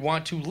because we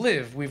want to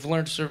live. We've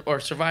learned, or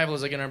survival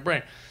is like in our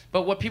brain.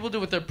 But what people do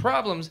with their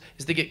problems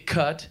is they get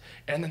cut,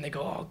 and then they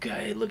go, oh,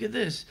 okay, look at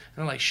this.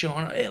 And they're like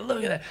showing, hey,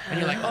 look at that. And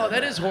you're like, oh,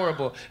 that is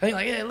horrible. And you're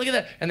like, hey, look at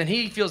that. And then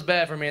he feels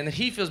bad for me, and then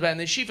he feels bad, and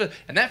then she feels,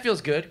 and that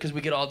feels good because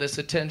we get all this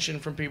attention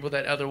from people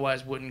that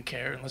otherwise wouldn't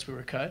care unless we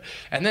were cut.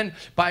 And then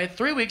by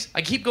 3 weeks,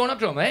 I keep going up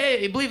to him,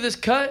 hey, you believe this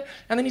cut?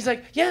 And then he's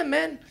like, yeah,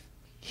 man.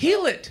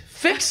 Heal it.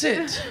 Fix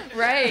it.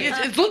 Right.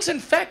 It looks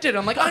infected.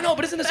 I'm like, I know,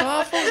 but isn't this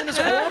awful? Isn't this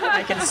horrible?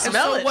 I can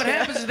smell it. What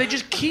happens is they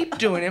just keep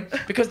doing it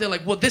because they're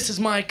like, well, this is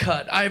my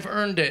cut. I've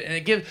earned it.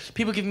 And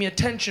people give me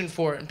attention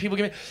for it. And people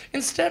give me,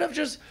 instead of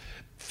just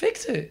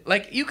fix it.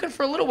 Like, you can,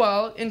 for a little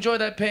while, enjoy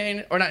that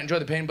pain, or not enjoy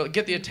the pain, but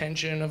get the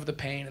attention of the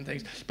pain and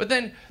things. But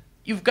then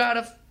you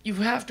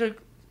have to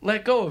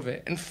let go of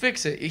it and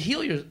fix it.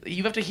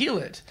 You have to heal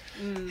it.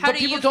 How but do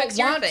people you don't fix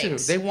your want to.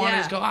 things? They want to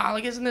just go,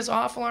 like, isn't this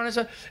awful? And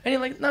you're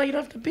like, no, you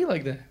don't have to be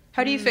like that.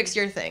 How do you fix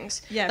your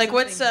things? Yeah, like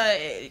what's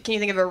can you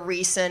think of a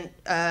recent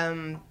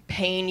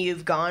pain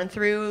you've gone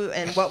through,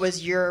 and what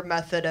was your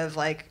method of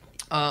like?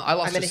 I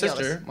lost I'm a gonna heal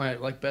sister. this.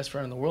 My best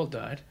friend in the world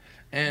died,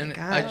 and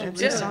God, I'm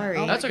so sorry.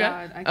 Oh my That's okay.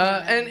 God, I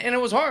can't and it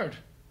was hard,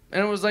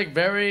 and it was like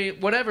very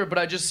whatever. But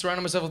I just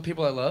surrounded myself with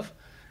people I love,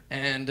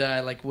 and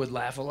I like would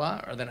laugh a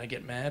lot, or then I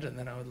get mad, and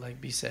then I would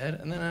like be sad,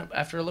 and then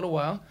after a little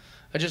while,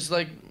 I just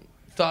like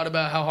thought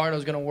about how hard I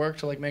was gonna work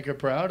to like make her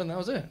proud, and that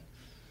was it.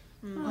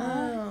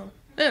 Wow.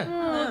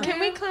 Yeah. Can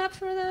we clap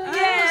for that?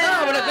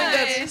 No, but I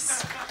think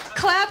that's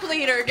Clap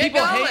leader. Get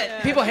people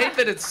going. people hate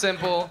that it's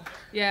simple,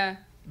 Yeah,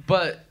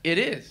 but it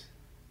is.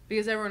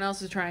 because everyone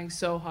else is trying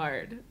so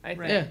hard, I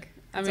think. Yeah. It's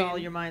I mean, all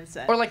your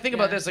mindset. Or like think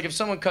about Yeah. this, like if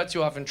someone cuts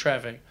you off in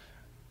traffic,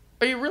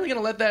 are you really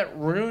gonna let that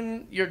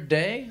ruin your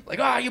day?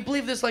 Like, you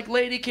believe this like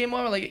lady came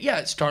over? Like, yeah,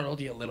 it startled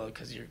you a little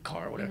because of your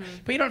car or whatever.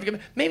 But you don't have to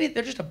get. Maybe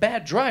they're just a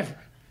bad driver.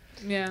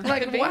 yeah.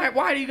 Like,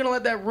 why are you gonna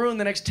let that ruin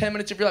the next 10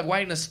 minutes of your life? Why are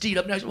you gonna speed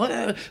up next?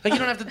 Like, you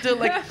don't have to do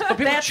like. But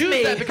people That's choose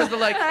me. that because they're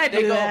like, I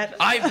they do go, that.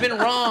 I've been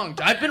wronged.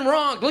 I've been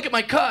wronged. Look at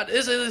my cut.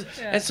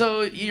 And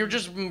so you're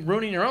just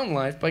ruining your own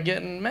life by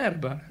getting mad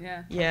about it.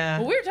 Yeah. Yeah.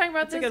 Well, we were talking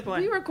about That's a this. good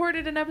point. We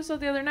recorded an episode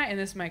the other night, and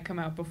this might come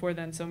out before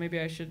then, so maybe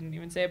I shouldn't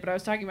even say it. But I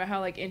was talking about how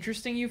like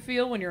interesting you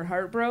feel when you're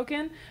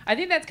heartbroken. I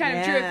think that's kind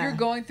of true. If Yeah. you're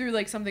going through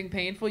like something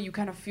painful, you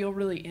kind of feel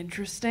really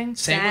interesting.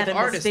 Same Sad with and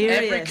artists.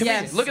 mysterious. Every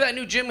comedian. Yes. Look at that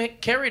new Jim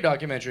Carrey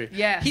documentary.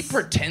 Yes. He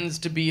pretends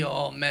to be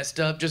all messed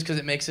up just because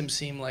it makes him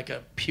seem like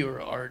a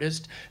pure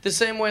artist. The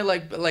same way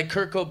like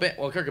Kurt Cobain.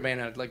 Well, Kurt Cobain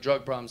had like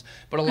drug problems,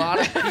 but a lot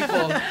of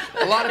people,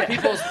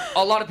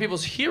 a lot of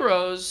people's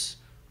heroes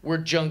were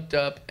junked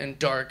up and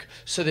dark,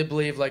 so they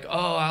believe like,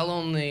 I'll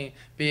only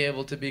be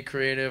able to be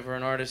creative or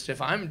an artist if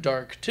I'm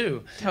dark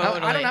too. Now, I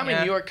don't know how many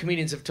yeah. New York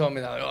comedians have told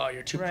me that, like,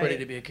 you're too pretty Right.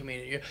 to be a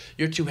comedian.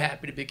 You're too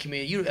happy to be a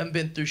comedian. You haven't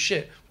been through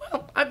shit.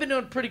 Well, I've been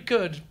doing pretty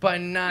good by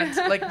not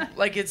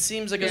like it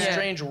seems like a Yeah.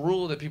 strange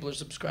rule that people are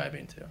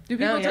subscribing to. Do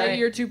people No, tell yeah. you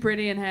you're too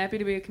pretty and happy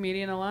to be a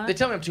comedian a lot? They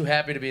tell me I'm too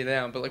happy to be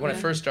them, but like when I Yeah.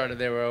 first started,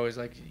 they were always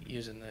like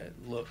using the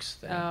looks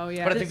thing. Oh,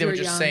 yeah. But I Since think they you were were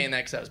just young. saying that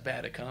because I was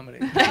bad at comedy.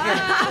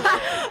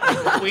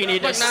 We need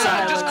to Like,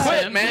 silence just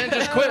quit, him. man.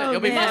 Just quit. You'll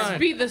be Must fine.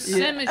 be the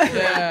symmetry.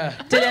 Yeah.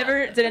 Did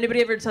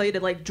anybody ever tell you to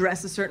like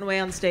dress a certain way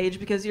on stage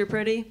because you're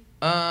pretty?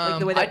 Like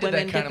the way that I did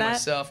women that kind get of that?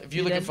 myself. If you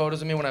You look at did?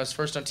 photos of me when I was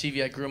first on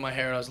TV, I grew my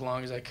hair out as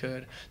long as I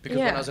could because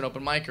when Yeah. I was an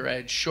open micer, I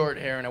had short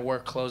hair and I wore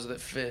clothes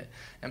that fit,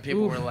 and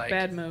people Oof, were like,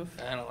 bad move.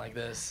 I don't like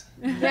this.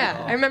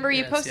 Yeah, I remember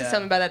you Yes, posted yeah.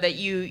 something about that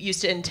you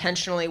used to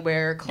intentionally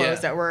wear clothes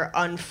Yeah. that were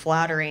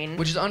unflattering.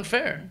 Which is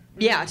unfair.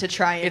 Yeah, to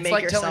try and It's make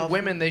like yourself. telling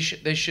women they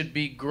should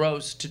be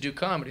gross to do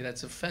comedy.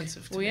 That's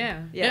offensive to Well, me.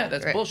 yeah. Yeah,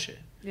 that's right. bullshit.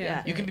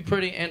 Yeah. You can be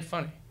pretty and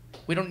funny.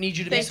 We don't need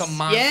you to be some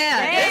monster.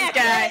 Yeah, this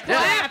guy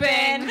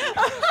clapping.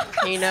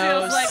 He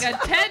knows. Feels like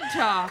a TED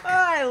Talk. Oh,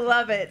 I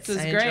love it. This is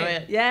I great. enjoy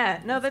it.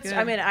 Yeah, no, that's. good.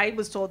 I mean, I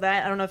was told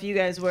that. I don't know if you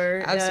guys were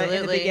in the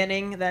Absolutely.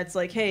 beginning. That's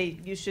like, hey,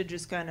 you should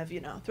just kind of,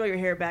 throw your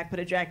hair back, put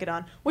a jacket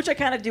on, which I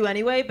kind of do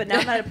anyway. But now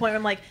I'm at a point where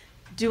I'm like,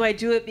 do I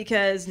do it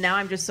because now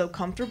I'm just so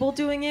comfortable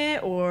doing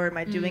it, or am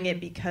I doing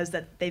it because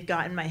that they've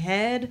got in my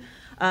head?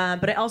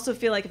 But I also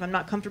feel like if I'm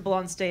not comfortable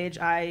on stage,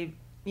 I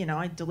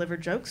deliver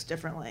jokes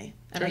differently,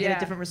 and I get a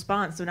different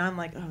response. So now I'm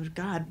like, oh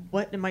God,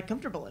 what am I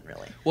comfortable in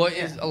really? Well,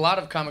 a lot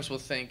of comics will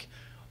think,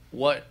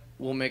 what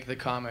will make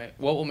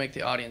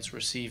the audience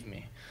receive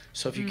me?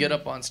 So if you get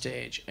up on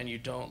stage and you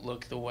don't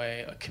look the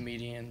way a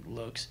comedian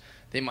looks,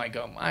 they might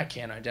go, I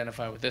can't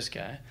identify with this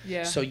guy.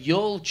 Yeah. So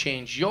you'll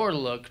change your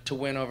look to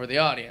win over the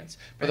audience.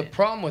 But the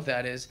problem with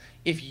that is,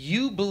 if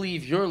you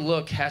believe your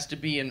look has to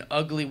be an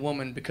ugly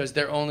woman because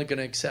they're only going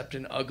to accept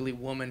an ugly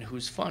woman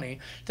who's funny,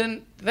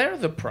 then they're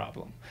the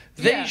problem.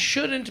 They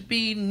shouldn't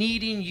be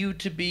needing you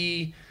to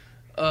be,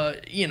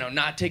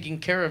 not taking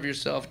care of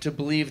yourself to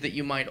believe that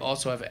you might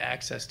also have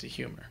access to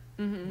humor.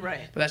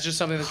 Right. But that's just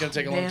something that's going to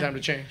take a long time to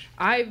change.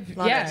 A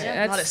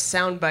lot of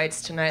sound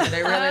bites tonight that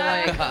I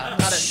really like. A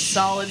lot of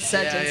solid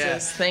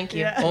sentences. Thank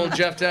you. Old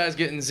Jeff Dye's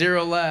getting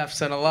 0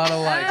 laughs and a lot of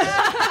likes.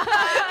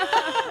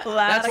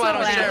 That's why I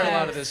don't share a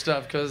lot of this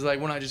stuff, because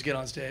when I just get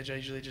on stage, I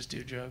usually just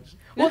do jokes.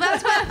 Well,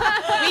 that's what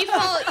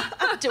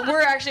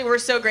we're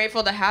so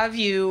grateful to have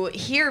you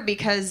here,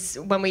 because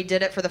when we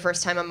did it for the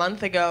first time a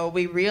month ago,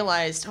 we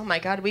realized, oh my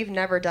God, we've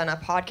never done a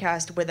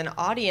podcast with an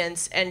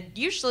audience. And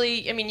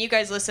usually, you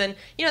guys listen,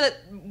 that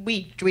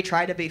we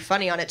try to be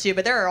funny on it too,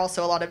 but there are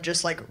also a lot of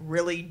just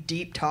really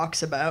deep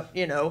talks about,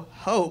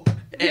 hope.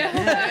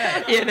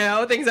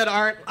 And, things that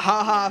aren't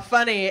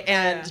funny.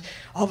 And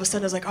all of a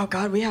sudden it's like, oh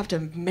God, we have to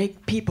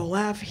make people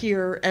laugh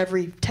here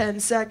every 10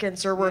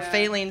 seconds or we're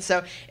failing.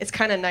 So it's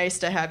kind of nice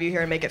to have you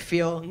here and make it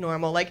feel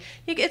normal.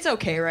 It's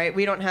okay, right?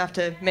 We don't have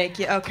to make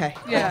you, okay.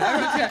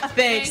 Yeah.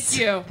 Thanks.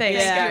 Thank you.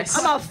 Thanks, guys.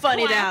 I'm all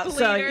funnied out,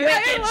 so you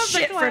ain't getting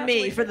shit from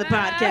me for the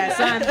podcast.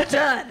 I'm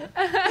done.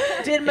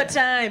 Did my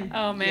time.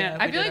 Oh man,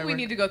 I feel like we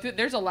need to go through.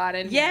 There's a lot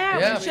in here.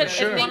 Yeah, for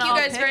sure. Thank you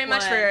guys very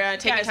much for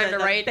taking time to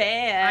write.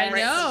 I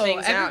know.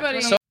 Things out.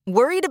 Everybody.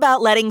 Worried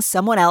about letting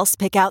someone else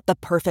pick out the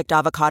perfect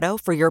avocado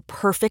for your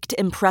perfect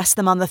impress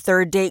them on the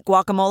third date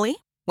guacamole?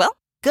 Well,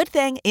 good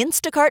thing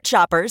Instacart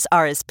shoppers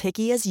are as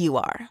picky as you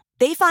are.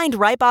 They find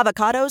ripe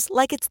avocados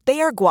like it's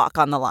their guac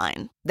on the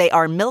line. They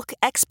are milk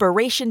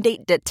expiration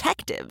date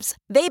detectives.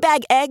 They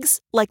bag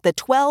eggs like the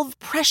 12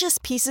 precious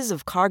pieces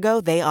of cargo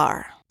they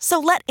are. So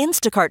let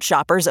Instacart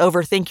shoppers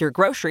overthink your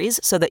groceries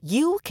so that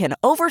you can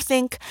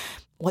overthink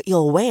what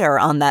you'll wear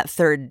on that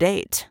third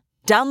date.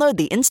 Download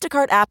the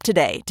Instacart app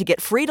today to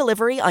get free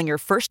delivery on your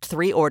first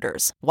 3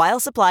 orders, while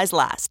supplies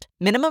last.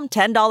 Minimum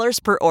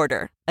 $10 per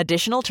order.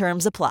 Additional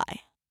terms apply.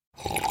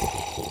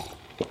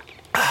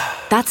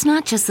 That's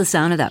not just the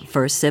sound of that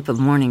first sip of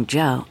Morning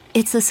Joe.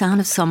 It's the sound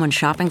of someone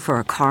shopping for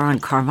a car on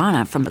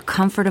Carvana from the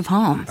comfort of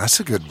home. That's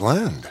a good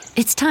blend.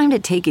 It's time to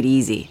take it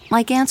easy,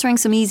 like answering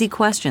some easy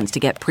questions to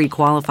get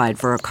pre-qualified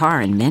for a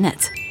car in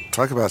minutes.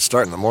 Talk about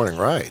starting the morning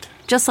right.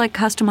 Just like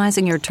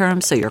customizing your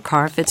terms so your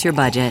car fits your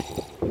budget.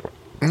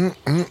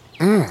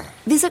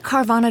 Visit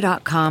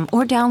Carvana.com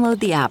or download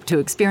the app to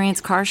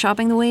experience car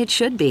shopping the way it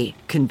should be.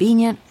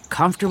 Convenient,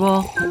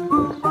 comfortable.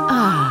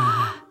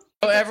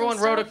 So everyone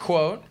wrote a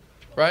quote,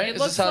 right?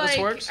 Is this how this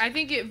works? I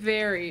think it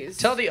varies.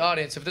 Tell the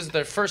audience, if this is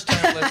their first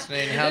time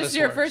listening, how this this is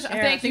your works. first.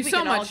 Thank you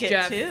so much,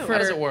 Jeff, for How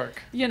does it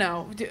work?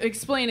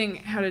 explaining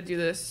how to do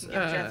this.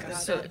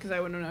 Because I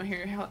wouldn't know.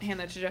 Here, hand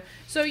that to Jeff.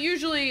 So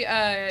usually,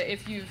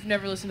 if you've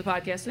never listened to the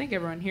podcast, I think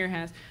everyone here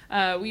has.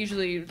 We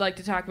usually like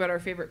to talk about our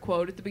favorite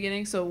quote at the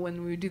beginning. So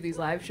when we do these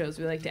live shows,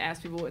 we like to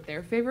ask people what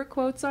their favorite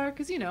quotes are.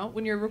 Because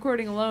when you're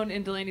recording alone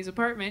in Delaney's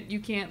apartment, you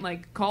can't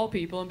call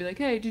people and be like,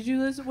 "Hey, did you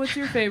listen? What's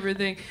your favorite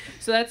thing?"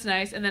 So that's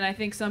nice. And then I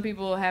think some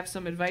people have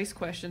some advice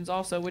questions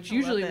also, which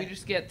usually we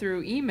just get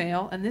through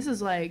email. And this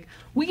is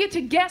we get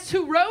to guess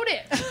who wrote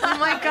it. Oh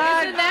my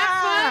God. Isn't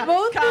that fun?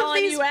 Both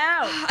Calling of these, you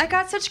out. I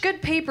got such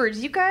good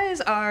papers. You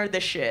guys are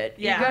the shit.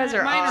 Yeah. You guys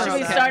are awesome. Should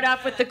we start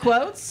off with the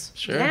quotes?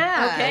 Sure.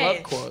 Yeah. Okay. I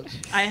love quotes.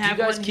 I have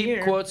Do you guys one keep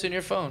here. quotes in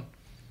your phone?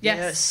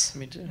 Yes.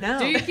 Me too. No.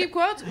 Do you keep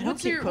quotes? I don't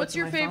What's keep your quotes What's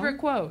your on my favorite phone.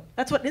 quote?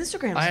 That's what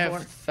Instagram's I for.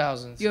 have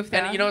thousands. You have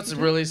And you know what's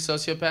thousands? really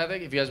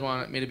sociopathic? If you guys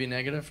want me to be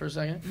negative for a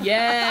second.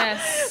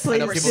 Yes. I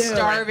know Please people do.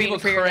 starving people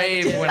for your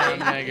crave negativity. when I'm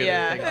negative.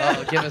 Yeah.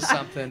 Like, give us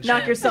something.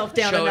 Knock yourself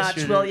down a show us notch,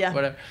 your- will ya?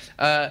 Whatever.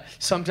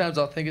 Sometimes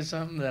I'll think of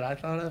something that I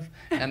thought of,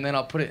 and then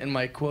I'll put it in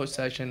my quote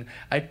section.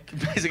 I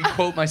basically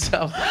quote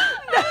myself.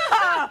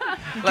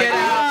 Like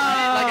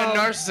a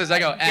narcissist. I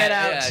go, Get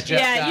out. Yeah, Jeff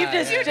Yeah, you Dye.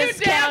 just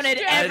discounted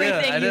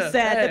everything I do. you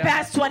said. Yeah, The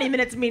past 20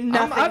 minutes mean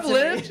nothing. I've to me.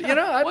 lived,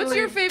 I What's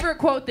your believe- favorite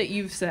quote that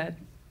you've said?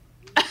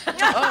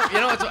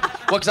 Oh,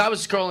 because I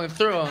was scrolling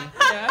through them.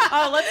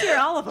 Oh, let's hear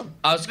all of them.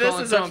 I was This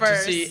scrolling is through a them to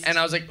first. see, and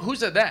I was like, who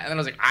said that? And then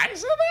I was like, I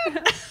said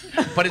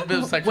that? But it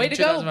was like Way from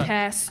to go, 2005.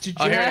 past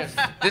Oh, here it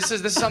Jeff. is.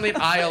 This is something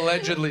I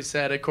allegedly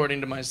said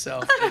according to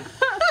myself.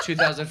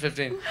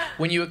 2015.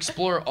 When you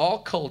explore all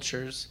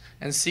cultures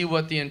and see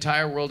what the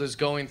entire world is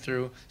going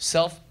through,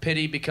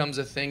 self-pity becomes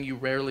a thing you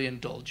rarely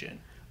indulge in.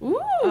 Ooh,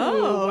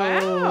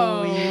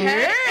 wow.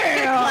 Yeah.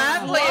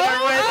 Oh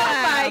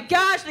my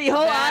gosh, the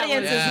whole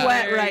audience is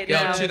wet right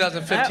now.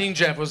 2015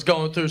 Jeff was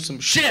going through some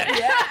shit.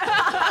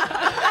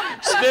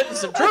 Spitting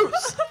some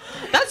truths.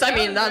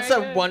 That's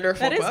a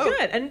wonderful That is quote.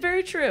 good and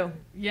very true.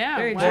 Yeah.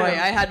 Very Boy, true.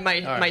 I had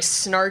my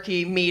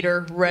snarky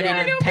meter ready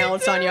to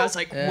pounce on you. I was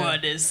like,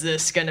 what is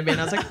this going to be?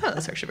 And I was like, oh,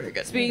 that's actually very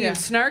good. Speaking of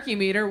snarky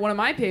meter, one of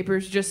my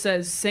papers just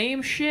says,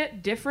 same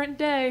shit, different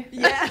day.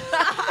 Yeah.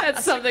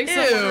 That's something Ew,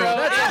 someone wrote.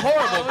 that's a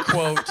horrible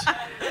quote.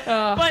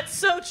 But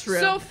so true.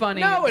 So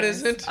funny. No, it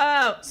isn't.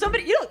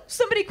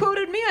 Somebody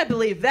quoted me, I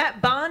believe.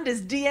 That bond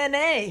is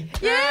DNA.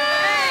 Yeah!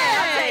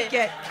 I'll take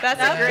it.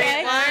 That's a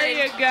great line.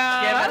 There you go.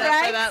 Give it up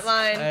Alright. for that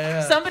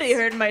line. Somebody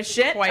heard my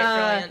shit. Quite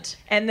brilliant.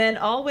 And then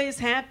always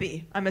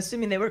happy. I'm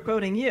assuming they were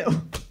quoting you.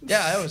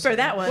 Yeah, I was for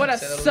that one. What a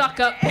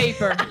suck-up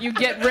paper. You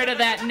get rid of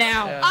that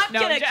now. Yeah. I'm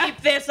going to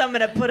keep this. I'm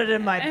going to put it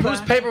in my book.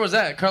 Whose paper was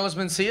that? Carlos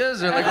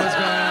Mencia's? Or like what's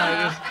going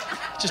on?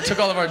 Just took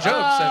all of our jokes,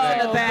 I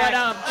think. But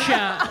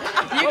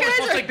You We're guys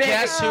supposed are to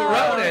guess who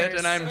wrote it,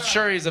 and I'm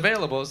sure he's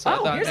available, so I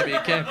thought maybe he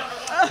came.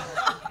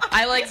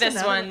 I like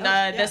this one.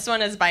 This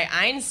one is by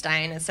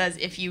Einstein. It says,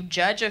 if you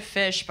judge a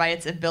fish by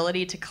its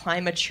ability to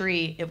climb a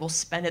tree, it will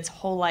spend its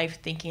whole life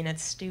thinking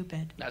it's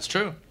stupid. That's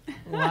true.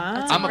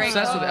 Wow. I'm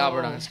obsessed with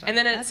Albert Einstein. And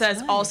then it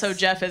says, also,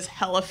 Jeff is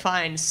hella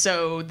fine,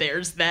 so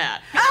there's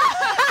that.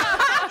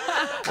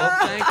 Well,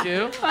 thank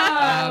you.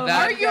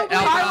 Albert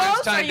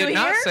Einstein did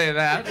not say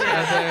that.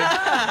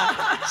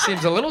 I think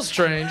seems a little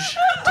strange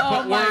to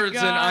put words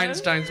in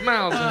Einstein's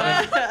mouth.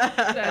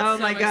 Oh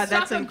my God,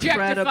 that's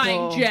incredible.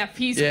 Objectifying Jeff.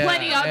 He's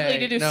plenty ugly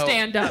to do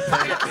stand-up.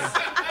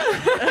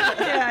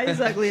 Yeah,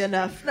 he's ugly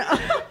enough. No.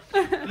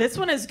 This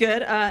one is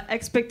good.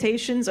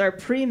 Expectations are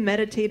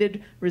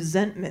premeditated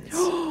resentments.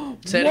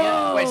 Say it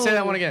again. Wait, say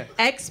that one again.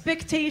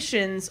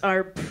 Expectations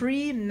are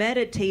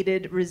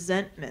premeditated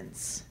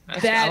resentments.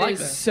 That like is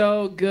that.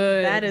 so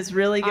good. That is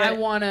really good. I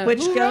wanna.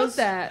 Which Who goes wrote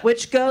that?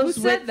 Which goes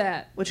Who with said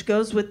that? Which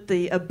goes with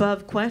the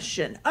above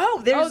question.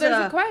 Oh, there's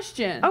a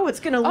question. Oh,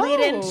 it's going to lead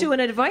into an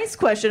advice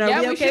question.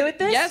 Are we okay with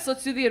this? Yes,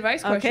 let's do the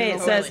advice question. Okay,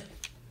 it says,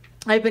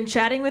 I've been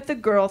chatting with a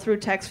girl through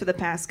text for the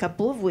past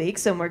couple of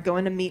weeks, and we're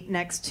going to meet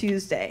next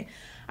Tuesday.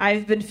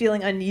 I've been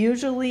feeling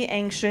unusually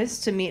anxious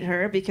to meet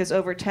her because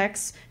over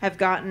texts have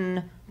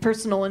gotten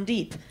personal and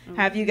deep.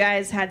 Have you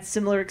guys had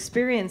similar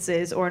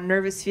experiences or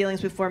nervous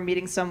feelings before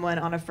meeting someone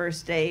on a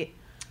first date?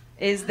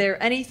 Is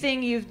there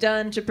anything you've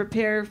done to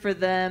prepare for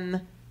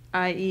them,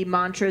 i.e.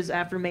 mantras,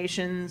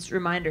 affirmations,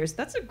 reminders?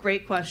 That's a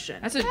great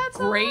question. That's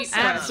great question.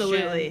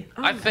 Absolutely.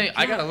 I think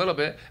I got a little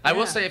bit. I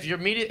will say if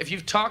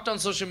you've talked on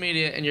social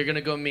media and you're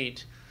gonna go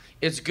meet,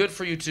 it's good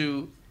for you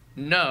to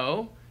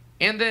know,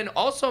 and then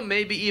also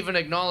maybe even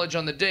acknowledge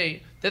on the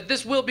date that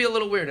this will be a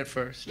little weird at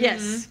first.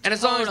 Yes. And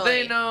as long as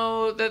they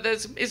know that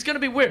it's gonna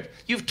be weird.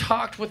 You've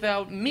talked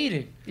without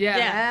meeting.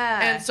 Yeah.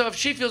 And so if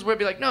she feels weird,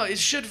 be like, no, it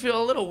should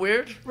feel a little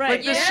weird. Right.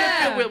 Like, this should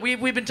feel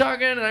weird. We've been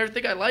talking, and I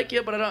think I like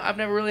you, but I've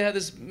never really had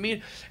this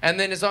meet. And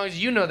then as long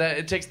as you know that,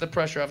 it takes the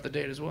pressure off the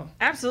date as well.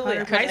 Absolutely.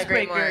 An Couldn't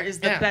agree more. icebreaker is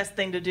the Yeah. best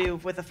thing to do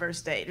with a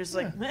first date. Just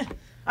like,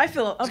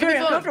 I'm very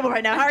uncomfortable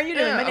right now. How are you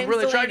doing? Yeah, My I'm name's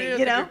really Delaney, trying to you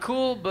think know? you're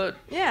cool, but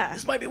Yeah.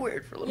 this might be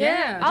weird for a little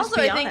Yeah. bit. Also,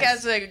 be I think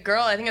honest. as a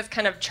girl, I think it's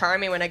kind of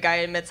charming when a guy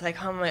admits,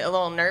 like, oh, I'm a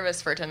little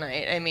nervous for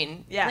tonight. I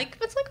mean, like,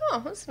 it's like,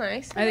 oh, that's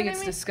nice. I think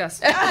it's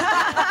disgusting.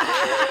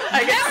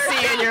 I can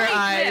see in your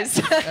eyes.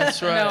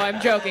 That's right. No, I'm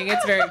joking.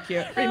 It's very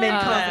cute. Remain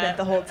confident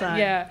the whole time.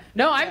 Yeah.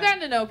 No, I've gotten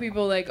to know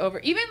people like over,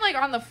 even like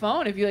on the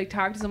phone. If you like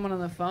talk to someone on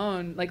the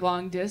phone, like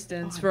long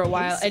distance for a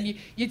while, and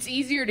it's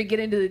easier to get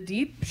into the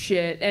deep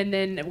shit. And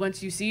then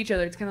once you see each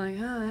other, it's kind of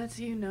like, oh, that's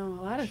a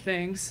lot of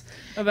things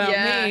about me,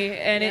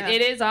 and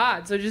it is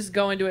odd. So just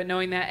go into it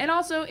knowing that, and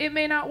also it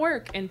may not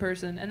work in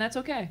person, and that's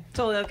okay.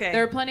 Totally okay.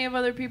 There are plenty of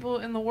other people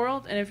in the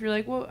world, and if you're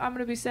like, well, I'm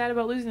gonna be sad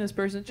about losing this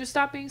person, just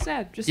stop being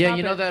sad. Just Yeah, stop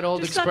you know it. that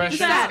old Just stop being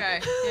expression?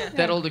 sad. Okay. Yeah.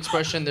 That old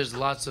expression, there's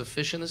lots of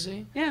fish in the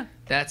sea? Yeah.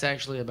 That's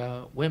actually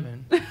about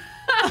women in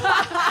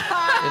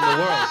the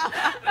world.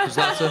 There's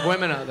lots of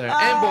women out there.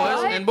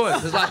 And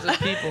boys. There's lots of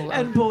people.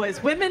 and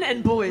boys. Women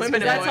and boys. Women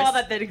and that's boys. all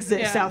that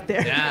exists out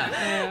there. Yeah.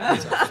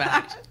 That's a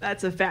fact.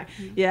 That's a fact.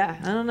 Yeah,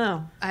 I don't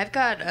know. I've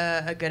got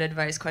a good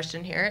advice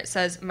question here. It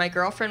says, my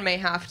girlfriend may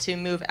have to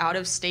move out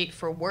of state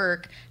for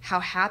work.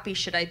 How happy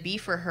should I be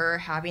for her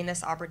having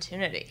this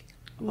opportunity?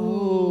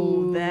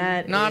 Ooh,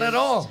 that Not is at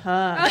all.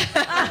 tough.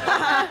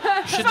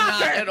 Should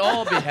not at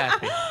all be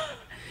happy.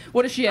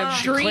 What does she have?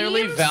 She dreams?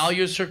 clearly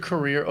values her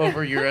career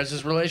over your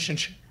guys'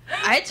 relationship.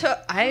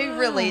 I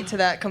relate to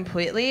that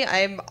completely.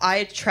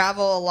 I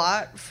travel a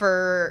lot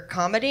for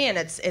comedy, and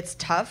it's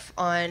tough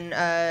on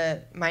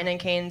mine and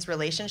Kane's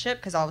relationship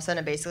because all of a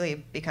sudden it basically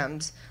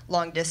becomes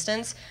long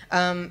distance.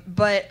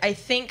 But I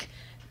think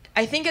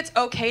it's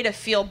okay to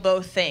feel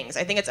both things.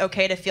 I think it's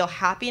okay to feel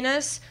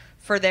happiness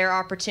for their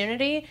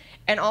opportunity,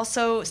 and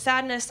also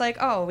sadness like,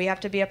 oh, we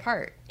have to be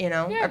apart, you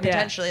know, or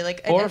potentially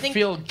like, or I think,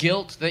 feel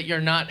guilt that you're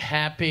not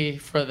happy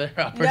for their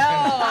opportunity. no,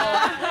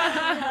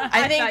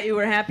 I thought you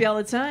were happy all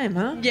the time,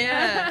 huh?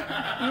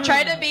 yeah,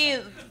 try to be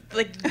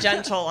like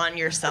gentle on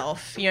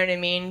yourself, you know what I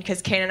mean?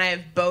 Because Kane and I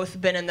have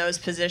both been in those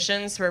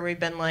positions where we've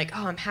been like,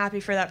 oh, I'm happy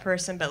for that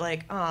person, but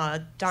like, oh,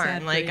 darn,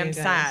 Sad for like you I'm guys.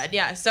 sad.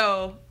 Yeah,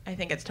 so I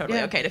think it's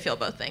totally okay to feel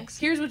both things.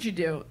 Here's what you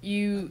do.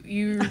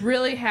 You're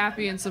really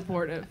happy and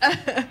supportive.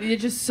 You're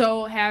just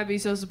so happy,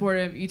 so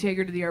supportive. You take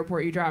her to the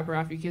airport, you drop her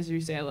off, you kiss her,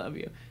 you say I love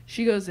you.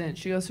 She goes in,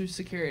 she goes through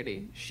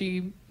security.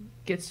 She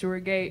gets to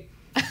her gate.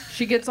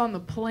 She gets on the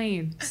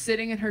plane,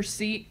 sitting in her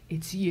seat.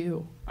 It's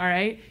you, all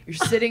right? You're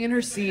sitting in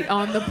her seat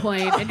on the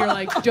plane, and you're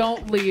like,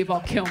 don't leave,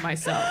 I'll kill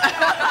myself.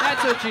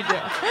 That's what you do.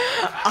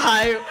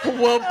 I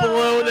will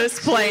blow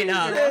this plane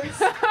up.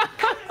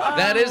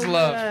 That is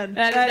love. God,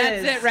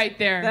 That's it right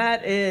there.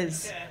 That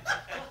is.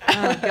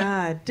 Oh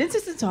God,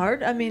 distance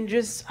hard. I mean,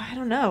 just I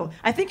don't know.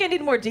 I think I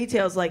need more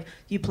details. Like,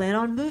 you plan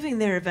on moving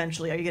there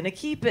eventually? Are you going to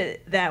keep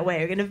it that way?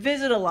 Are you going to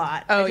visit a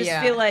lot? Oh, I just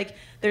yeah. feel like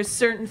there's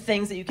certain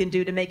things that you can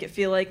do to make it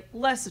feel like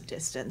less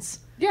distance.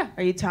 Yeah.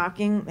 Are you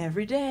talking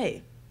every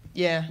day?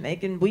 Yeah,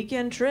 Making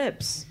weekend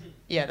trips?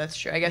 yeah, that's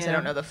true. I guess I Yeah.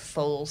 don't know the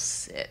full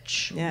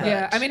sitch. Yeah.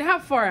 Yeah, I mean, how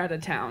far out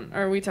of town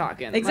are we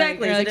talking?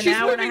 Exactly. Like, Is it an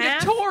she's hour and a moving to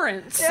half?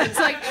 Torrance. It's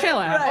like, chill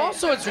out.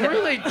 Also, it's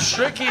really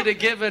tricky to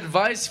give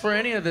advice for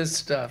any of this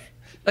stuff.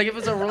 Like, if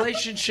it's a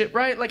relationship,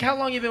 right? Like, how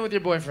long you been with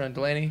your boyfriend,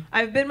 Delaney?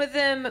 I've been with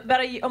him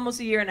about almost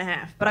a year and a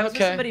half, but I was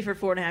with Okay. somebody for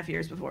 4.5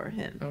 years before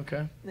him.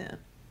 Okay. Yeah.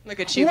 Look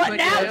at you. What put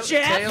now, your,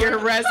 Jeff? your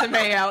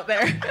resume out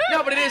there.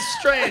 No, but it is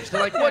strange.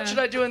 They're like, what should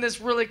I do in this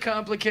really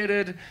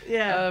complicated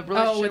Yeah.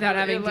 relationship? without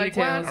having Like,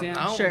 well, I details, don't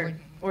yeah. know. Sure. Like,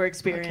 Or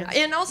experience.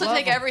 And also Love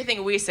take 'em.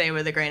 everything we say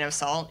with a grain of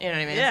salt. You know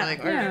what I mean? Yeah.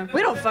 It's like, we're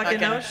We don't fucking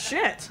Okay. know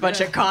shit. a bunch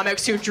of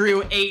comics who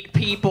drew 8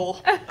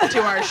 people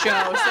to our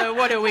show. So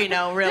what do we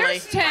know, really?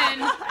 There's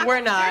 10.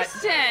 We're not.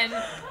 There's 10.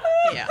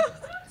 Yeah.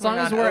 As long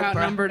as not we're Oprah.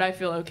 outnumbered, I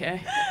feel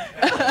okay.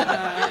 That's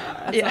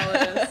all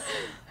it is.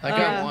 I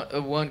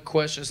got one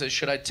question that says,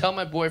 should I tell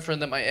my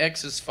boyfriend that my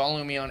ex is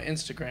following me on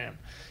Instagram?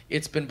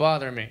 It's been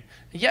bothering me.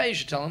 Yeah, you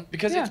should tell him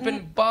because it's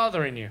been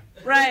bothering you.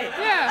 Right.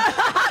 Yeah.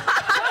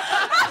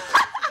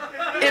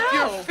 If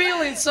you're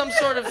feeling some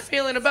sort of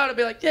feeling about it,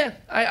 be like, yeah,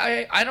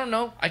 I don't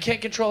know. I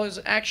can't control his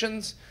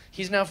actions.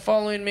 He's now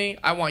following me.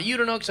 I want you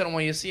to know because I don't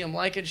want you to see him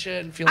liking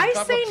shit and feeling I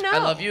comfortable. say no. I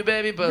love you,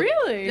 baby, but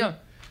Really? Yeah.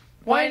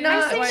 Why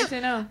not? Why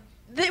say no?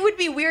 It would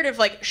be weird if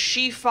like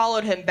she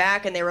followed him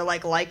back and they were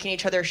like liking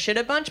each other's shit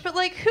a bunch, but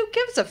like who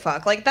gives a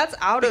fuck? Like that's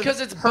out of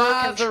Because it's her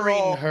bothering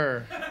control.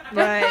 her.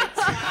 Right.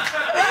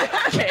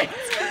 Okay.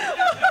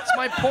 That's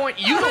my point.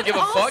 You don't give a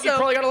fuck. You also-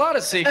 probably got a lot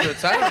of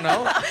secrets. I don't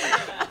know.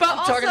 But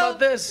I'm talking about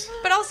this.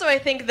 But also, I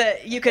think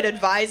that you could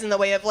advise in the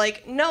way of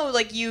like, no,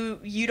 like you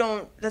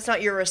don't. That's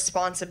not your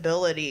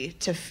responsibility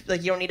to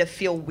like. You don't need to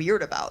feel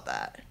weird about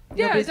that.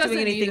 Yeah, Nobody's it doesn't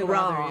doing anything need to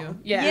bother wrong. you.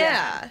 Yeah.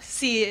 Yeah.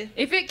 See.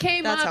 If it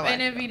came That's up how I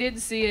and if feel. you did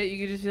see it, you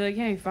could just be like,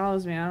 hey, he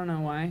follows me. I don't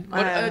know why.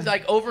 But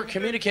like over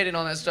communicating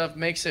on that stuff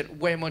makes it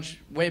way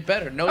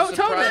better. No Oh, surprise.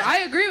 totally. I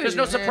agree with There's you.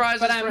 no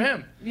surprises But for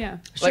him. Yeah.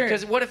 Like,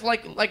 because what if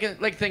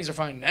like things are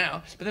fine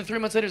now, but then 3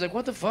 months later he's like,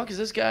 what the fuck is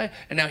this guy?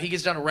 And now he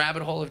gets down a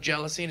rabbit hole of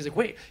jealousy, and he's like,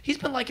 wait, he's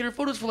been liking her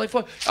photos for like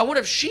fuck. I wonder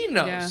if she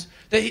knows Yeah.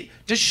 that he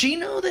does she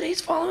know that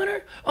he's following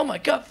her? Oh my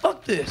god,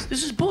 fuck this.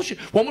 This is bullshit.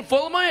 One would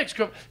follow my ex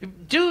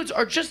girlfriend. Dudes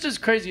are just as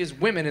crazy as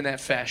women in that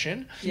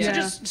fashion. Yeah. So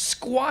just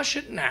squash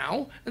it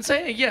now and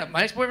say, hey, yeah,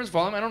 my ex boyfriend's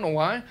following me. I don't know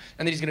why. And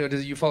then he's gonna go,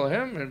 does you follow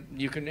him? And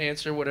you can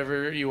answer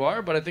whatever you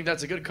are. But I think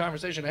that's a good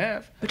conversation to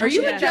have. Are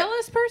you Yeah. a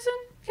jealous person,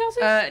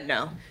 Kelsey?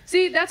 No.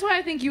 See, that's why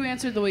I think you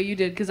answered the way you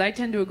did, because I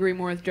tend to agree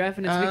more with Jeff,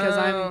 and it's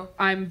because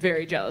I'm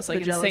very jealous, like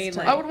The jealous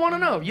insanely. type. I would want to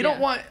know. You Yeah. don't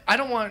want. I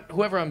don't want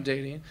whoever I'm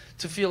dating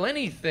to feel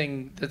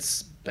anything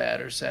that's bad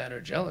or sad or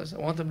jealous. I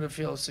want them to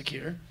feel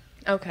secure.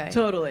 Okay.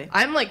 Totally.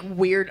 I'm like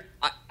weird.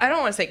 I don't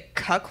want to say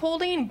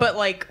cuckolding, but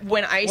like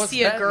when I What's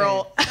see that a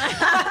girl,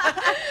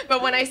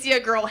 but when I see a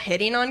girl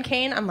hitting on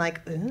Kane, I'm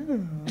like,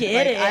 ooh,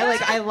 Get it.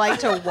 I like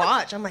to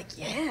watch. I'm like,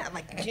 yeah. I'm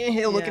like,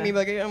 he'll look at me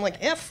like, I'm like,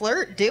 yeah,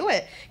 flirt, do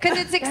it,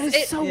 because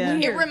it's so Yeah.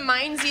 It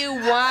reminds you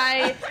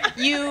why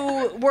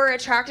you were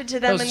attracted to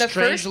them in the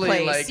first strangely,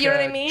 place. like, you know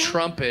what I mean?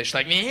 Trumpish,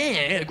 like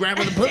grab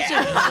her the pussy.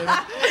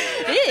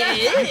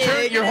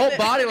 Your whole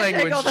body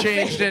language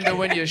changed into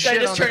when you I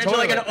shit just on the turned into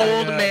like an toilet.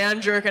 old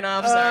man jerking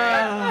off. Sorry,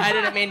 I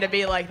didn't mean to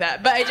be like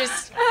that. But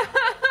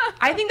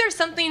I think there's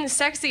something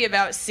sexy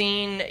about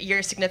seeing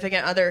your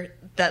significant other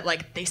that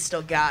like they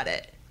still got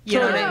it. You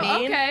know what I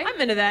mean? Okay.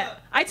 I'm into that.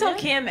 I tell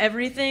Cam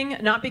everything,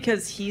 not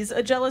because he's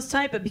a jealous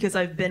type, but because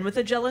I've been with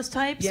a jealous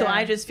type. So Yeah.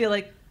 I just feel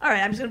like, all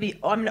right, I'm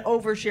gonna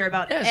overshare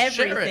about Yeah,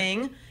 share it.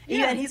 everything.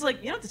 Yeah. And he's like,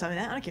 you don't have to tell me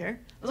that. I don't care.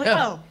 I was like,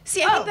 Yeah. oh.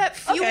 See, I think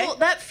okay.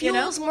 that You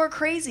know? fuels more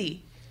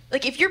crazy.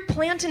 Like if you're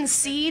planting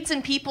seeds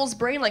in people's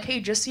brain, like,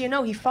 hey, just so you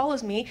know, he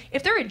follows me.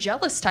 If they're a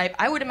jealous type,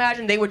 I would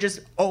imagine they would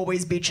just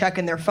always be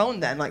checking their phone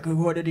then, like,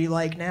 what did he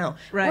like now?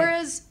 Right.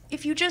 Whereas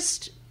if you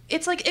just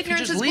it's like If you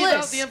ignorance just is leave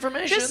bliss. out the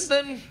information,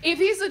 then If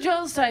he's the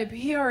jealous type,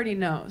 he already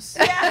knows.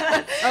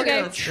 Yeah.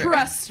 Okay,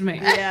 trust me.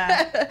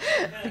 Yeah.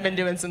 I've been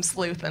doing some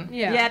sleuthing.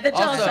 Yeah. Yeah, the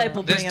jealous also, type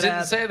will bring this it didn't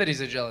up. say that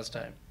he's a jealous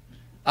type.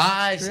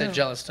 I said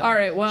jealous type. All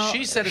right, well,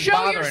 she said it's show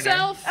bothering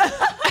yourself.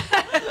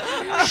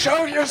 her.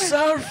 Show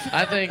yourself.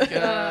 I think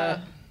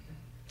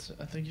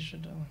you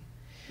should tell him.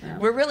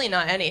 We're really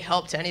not any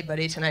help to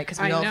anybody tonight because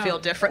we I all know. feel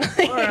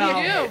differently. You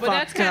do, but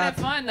that's kind of up.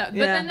 fun. But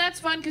Yeah. then that's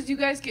fun because you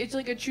guys get, it's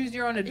like a choose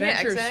your own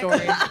adventure exactly.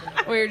 story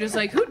where you're just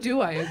like, who do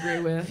I agree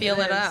with? Feel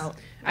it out.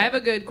 I have a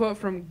good quote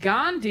from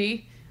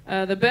Gandhi.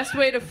 The best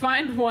way to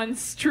find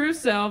one's true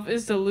self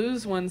is to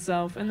lose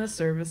oneself in the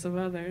service of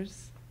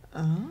others.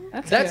 Oh.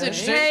 That's That's good.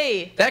 interesting.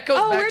 Hey. That goes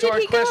where back to did our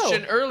he go?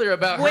 question earlier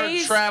about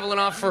Waze- her traveling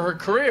off for her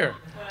career.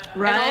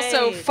 Right. And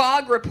also,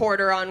 fog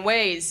reporter on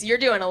Waze. You're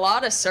doing a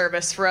lot of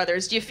service for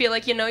others. Do you feel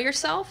like you know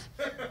yourself?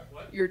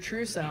 Your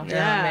true self.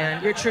 Yeah,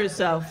 man. your true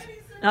self.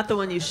 Not the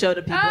one you show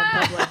to people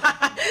in public.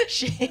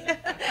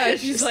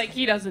 She's like,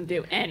 he doesn't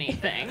do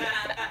anything.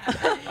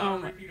 Oh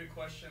my. Repeated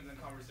questions and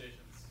conversations.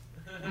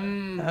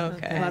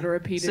 Okay. A lot of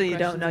repeated So you don't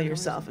questions know and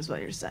yourself is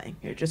what you're saying.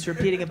 You're just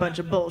repeating a bunch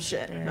of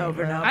bullshit over and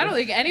over. I don't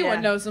think anyone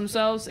Yeah. knows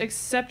themselves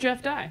except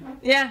Jeff Dye.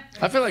 Yeah.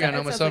 I feel like I know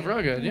That myself sounds real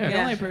like- good. Yeah. The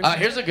only person.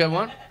 Here's a good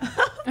one.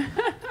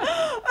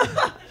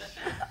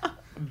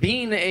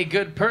 Being a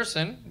good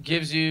person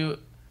gives you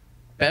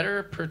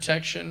better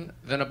protection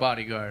than a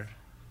bodyguard.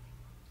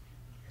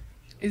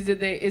 Is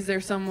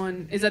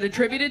that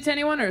attributed to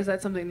anyone, or is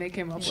that something they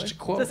came up Just a with?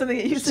 quote. That's something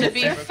that you To said.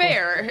 be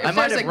fair, I if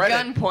might there's a have read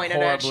gun it pointed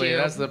at horribly, you,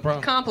 that's the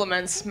problem.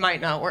 compliments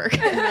might not work in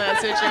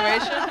that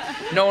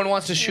situation. No one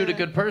wants to shoot a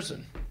good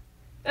person.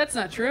 That's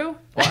not true.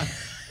 Why?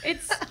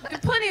 It's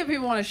plenty of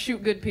people want to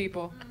shoot good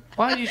people.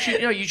 Why do you shoot?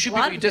 You shoot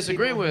people you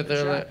disagree with.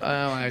 They're like, oh,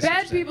 I see what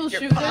Bad you're saying. people shoot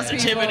good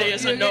people.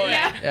 is annoying.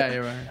 Yeah. Yeah,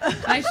 you're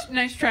right.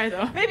 Nice try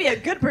though. Maybe a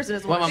good person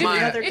is Well, one my the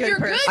mind- other If good you're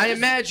person. good, I just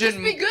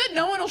imagine. be good.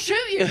 No one will shoot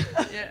you.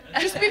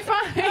 Just be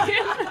fine.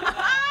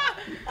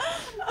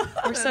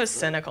 We're so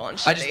cynical and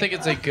shitty. I just think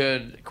it's a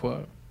good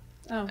quote.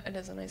 Oh, It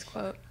is a nice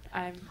quote.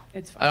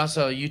 it's fine. And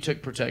also, you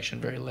took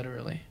protection very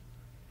literally.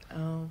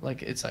 Oh.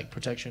 Like it's like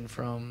protection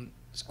from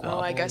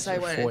squabbles. Oh, I guess I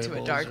or went into a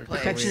foibles dark or place.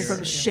 Protection from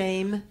career.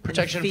 shame. and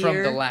Protection from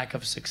fear, the lack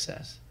of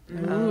success.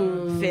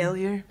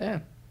 failure. Yeah,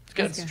 it's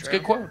good. That's It's a true.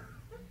 good quote.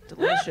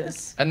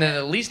 Delicious. And then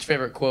the least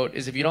favorite quote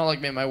is, "If you don't like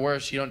me at my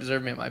worst, you don't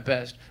deserve me at my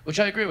best," which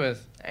I agree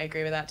with. I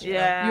agree with that too.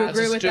 Yeah. You That's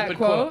agree a with that stupid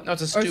quote? quote. No,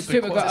 it's a Or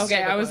stupid quote. Okay,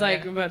 Stupid I was quote,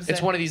 like, yeah. about to say.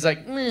 It's one of these like,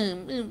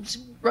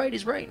 right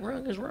is right and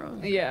wrong is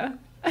wrong. Yeah.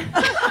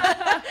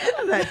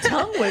 That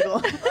tongue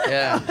wiggle.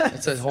 Yeah,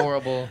 it's a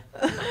horrible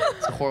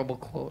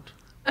quote.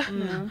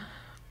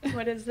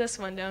 What is this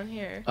one down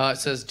here? It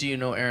says, "Do you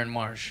know Aaron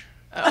Marsh?"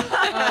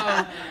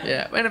 Oh.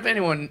 Yeah, and if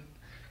anyone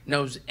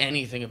knows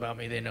anything about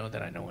me, they know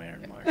that I know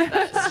Aaron Marsh.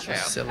 That's true.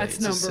 Silly, That's it's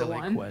a number silly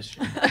one.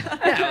 question.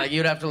 Yeah, like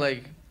you'd have to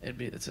like.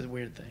 It's a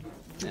weird thing.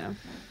 Yeah.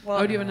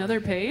 Well, Do you have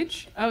another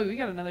page? Oh, we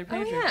got another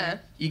Oh, page. yeah.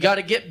 You got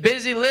to get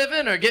busy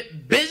living or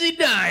get busy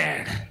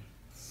dying.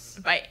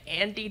 By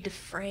Andy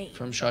Dufresne.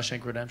 From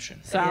Shawshank Redemption.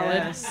 Solid,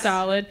 Yes.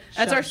 solid.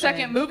 That's our Shawshank.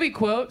 second movie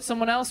quote.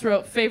 Someone else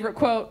wrote, favorite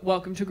quote,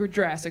 welcome to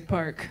Jurassic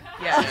Park.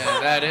 Yes. Yeah,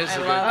 that is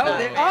a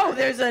good quote.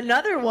 There's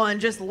another one,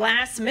 just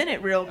last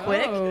minute, real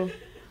quick. Oh.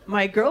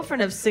 My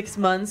girlfriend of 6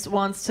 months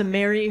wants to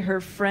marry her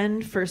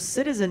friend for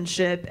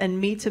citizenship and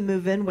me to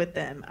move in with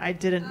them. I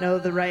didn't know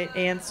the right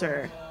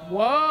answer.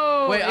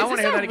 Whoa. Wait, I is wanna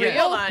this hear a that again.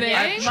 real Hold on, thing? yeah.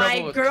 I have trouble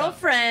My with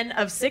girlfriend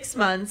of 6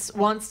 months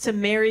wants to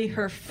marry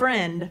her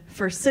friend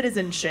for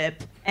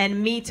citizenship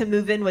and me to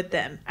move in with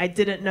them. I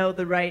didn't know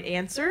the right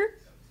answer.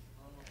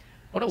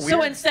 What a weird.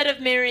 So instead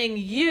of marrying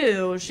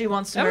you, she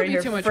wants to That would marry be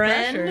her too much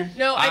friend. pressure.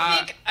 No,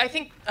 I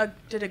think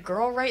did a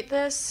girl write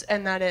this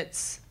and that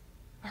it's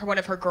one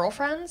of her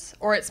girlfriends,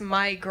 or it's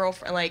my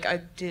girlfriend, like a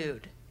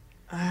dude.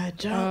 I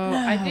don't Oh,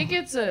 know. I think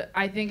it's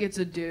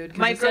a dude. 'cause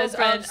My it says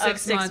girlfriend of of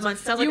 6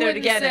 months. Sounds like You they're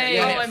wouldn't together. Say,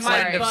 Yeah, oh, yeah, and my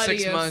friend of buddy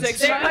 6 of months. 6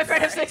 They're my months.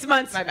 friend of 6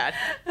 months. My bad.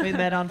 We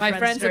met on My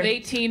friends of Friendster.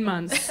 18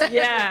 months.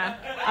 Yeah.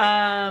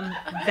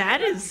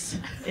 That is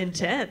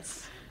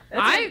intense.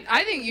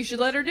 I think you should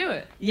let her do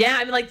it. Yeah,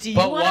 I mean, like, do you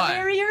But want to why?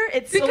 marry her?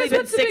 It's only Because been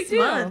what's the big 6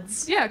 deal?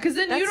 months. Yeah, because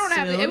then you That's don't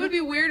have to. It soon. would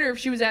be weirder if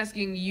she was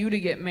asking you to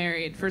get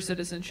married for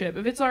citizenship.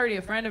 If it's already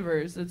a friend of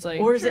hers, it's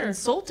like. Or is it sure.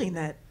 insulting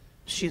that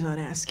she's not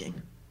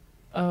asking?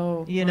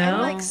 Oh. You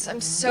know? I'm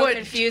so What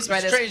confused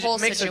by this strange- whole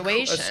makes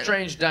situation. A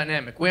strange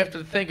dynamic. We have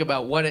to think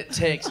about what it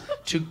takes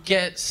to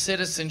get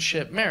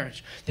citizenship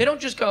marriage. They don't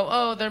just go,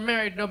 oh, they're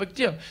married, no big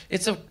deal.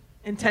 It's a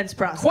Intense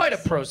process. quite a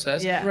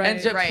process. Yeah. Right. And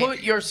to Right.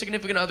 put your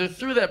significant other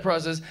through that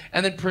process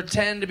and then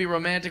pretend to be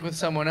romantic with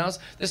someone else,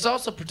 this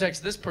also protects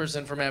this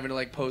person from having to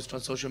like post on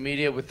social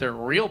media with their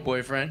real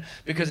boyfriend,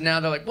 because now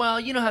they're like, well,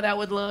 you know how that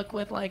would look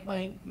with like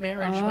my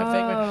marriage, my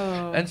fake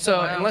marriage. And so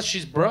unless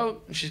she's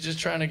broke, she's just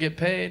trying to get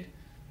paid.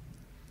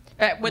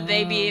 Would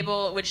they be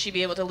able? Would she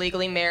be able to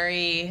legally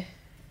marry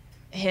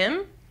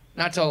him?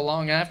 Not till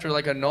long after,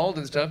 like annulled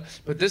and stuff.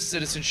 But this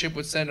citizenship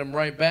would send them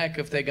right back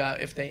if they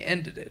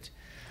ended it.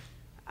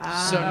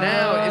 So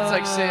now it's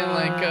like saying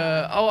like,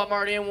 oh, I'm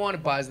already in one.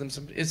 It buys them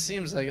some. It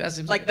seems like that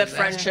seems like a the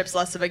disaster. friendship's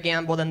less of a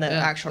gamble than the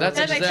actual. That's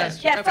a relationship.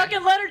 disaster. Yeah,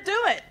 fucking let her do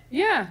it.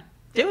 Yeah.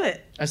 Do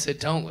it. I said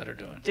don't let her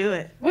do it. Do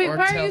it. Wait, Or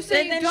why tell- are you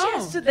saying Then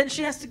don't?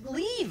 she has to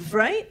leave,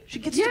 right? She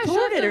gets Yeah, she'll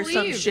deported have or to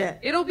some leave. shit.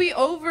 It'll be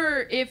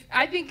over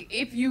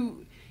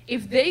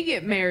if they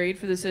get married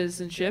for the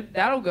citizenship,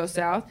 that'll go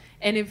south.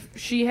 And if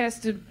she has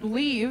to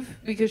leave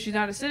because she's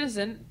not a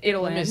citizen,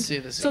 it'll Let me end. see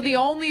this So the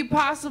only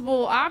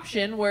possible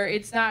option where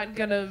it's not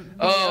gonna be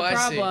a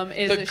problem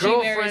is the that she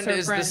marries girlfriend her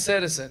is friend. the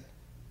citizen,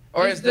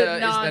 or Is is the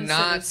the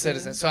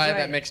non-citizen. So I had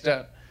that Right. mixed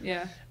up.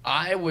 Yeah.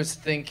 I was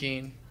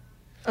thinking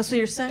Oh, so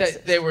you're sexist.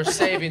 that they were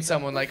saving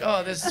someone, like,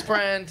 oh, this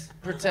friend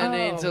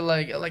pretending Oh. to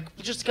like,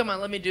 just come on,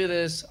 let me do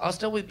this. I'll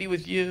still be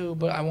with you,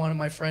 but I wanted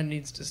my friend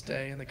needs to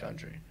stay in the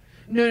country.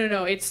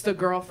 No. It's the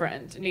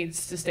girlfriend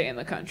needs to stay in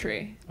the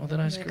country. Well, then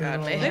I screwed it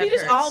all up. Maybe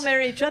just all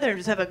marry each other and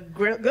just have a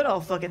good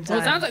old fucking time.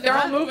 Well, it sounds like they're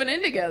all moving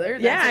in together.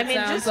 Yeah, That's I what mean,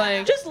 it sounds just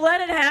like. just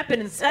let it happen.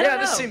 And I Yeah, don't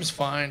this know. seems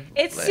fine.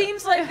 It Let-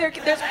 seems like there's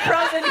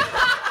pros and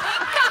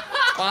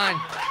fine.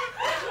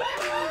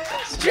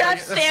 Judge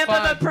That's stamp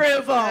fine. of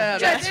approval. Yeah,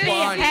 Just that's be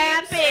fine.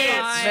 happy.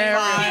 Mary,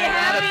 Be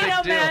happy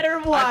no matter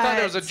what. I thought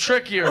there was a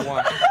trickier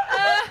one.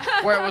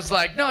 Where it was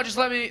like, no, just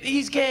let me.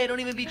 He's gay. Don't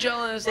even be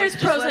jealous. There's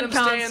like, just pros let and him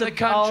stay cons in the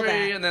to all country,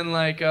 that. and then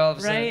like all of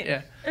a sudden, Right?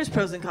 yeah. There's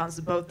pros and cons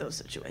to both those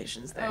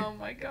situations there. Oh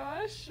my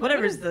gosh.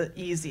 Whatever's the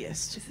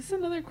easiest. Is this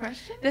another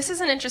question? This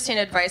is an interesting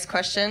advice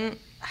question.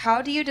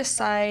 How do you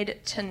decide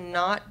to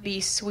not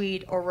be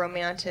sweet or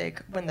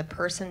romantic when the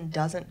person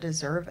doesn't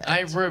deserve it?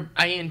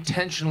 I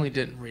intentionally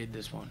didn't read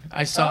this one.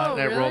 I saw it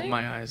and I rolled really?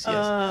 my eyes. Yes.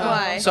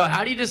 Why? So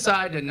how do you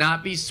decide to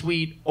not be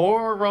sweet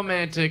or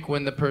romantic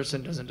when the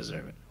person doesn't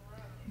deserve it?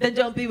 Then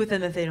don't be with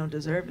them if they don't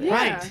deserve it.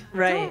 Yeah.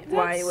 Right.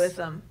 Why are you that's- with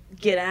them?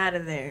 Get out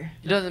of there.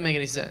 It doesn't make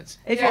any sense.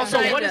 If you're Also,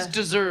 trying what to- does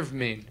deserve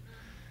mean?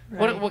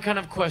 Right. What kind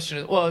of question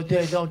is? Well,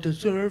 they don't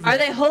deserve it. Are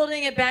they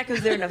holding it back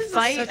because they're in a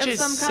fight Such of a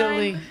some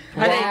silly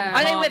kind?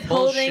 Are they rom-com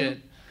withholding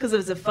bullshit. because it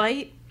was a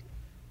fight?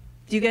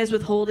 Do you guys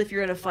withhold if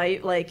you're in a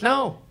fight, like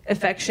No.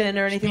 affection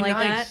or anything Be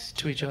like nice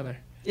to each other.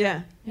 that?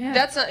 Yeah. Yeah.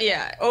 That's not,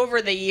 yeah.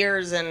 Over the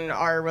years in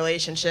our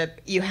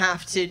relationship, you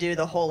have to do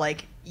the whole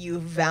like you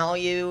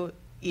value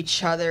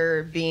each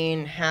other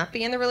being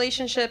happy in the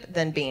relationship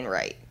than being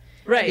right.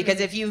 Right. Because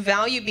if you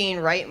value being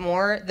right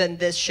more, then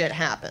this shit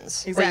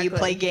happens. Where you Exactly.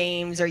 play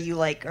games or you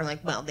like are like,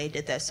 well, they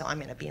did this, so I'm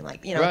gonna be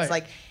like, Right. it's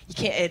like you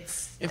can't.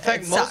 It's In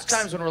fact, it most sucks.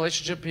 times when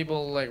relationship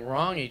people like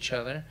wrong each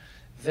other,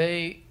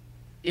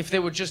 if they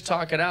would just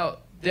talk it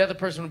out, the other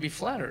person would be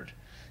flattered.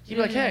 You'd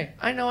be like, hey,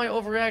 I know I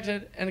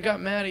overreacted and got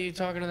mad at you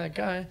talking to that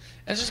guy. And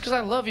it's just because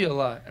I love you a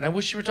lot and I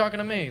wish you were talking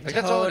to me. Like,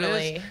 that's all it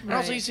Totally. is. And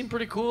also, you seem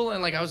pretty cool.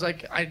 And like, I was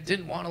like, I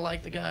didn't want to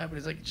like the guy, but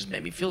it's like, it just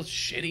made me feel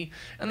shitty.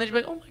 And then you'd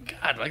be like, oh my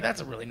God, like,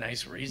 that's a really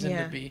nice reason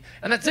Yeah. to be.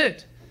 And that's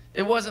it.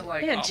 It wasn't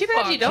like, Yeah, oh, too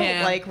bad you fuck don't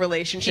him. like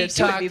relationships.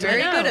 He You would be talked to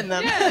very me. good in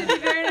them. Yeah, it'd be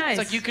very nice.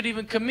 It's like you could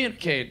even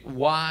communicate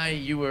why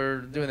you were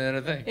doing that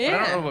other thing. But I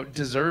Yeah. don't know what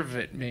deserve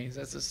it means.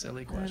 That's a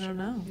silly I question. don't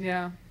know.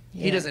 Yeah.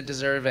 He doesn't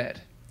deserve it.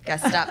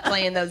 Gotta stop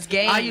playing those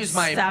games. I use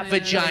my Stop.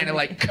 vagina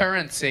like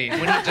currency. When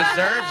he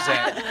deserves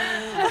it,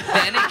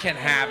 then he can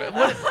have it.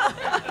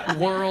 What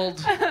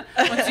world?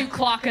 Once you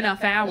clock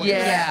enough hours.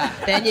 Yeah.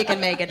 Then you can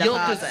make a You'll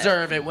deposit.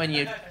 deserve it when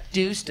you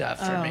do stuff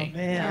for Oh me. Oh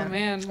man.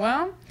 man.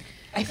 Well.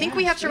 I think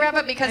we have to wrap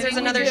up because there's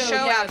think we another do.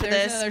 show Yeah, after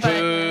there's this.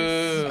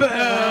 another But Boo.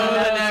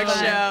 the next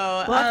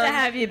show. We'll have to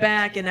have you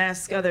back and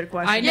ask other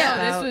questions. I know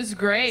about this was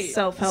great.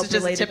 self-help This is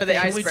just the related tip of the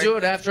things. Can we iceberg. do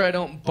it after I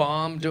don't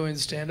bomb doing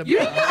stand-up? You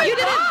comedy? You didn't You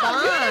did a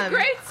bomb.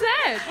 great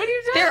set. What are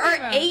you talking There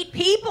about? are 8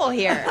 people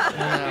here.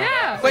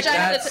 Yeah. Which I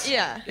have That's- to,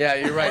 yeah. Yeah,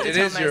 you're right. It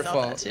Tell is your myself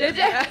fault.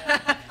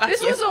 that, too.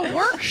 This was a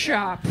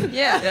workshop.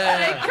 Yeah.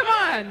 Like, come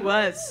on.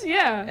 Was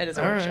Yeah. It is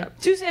a All workshop.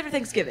 right. Tuesday after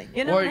Thanksgiving.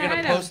 You know. Or are you I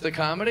gonna know. post the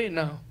comedy?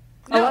 No.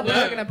 No, I'm we're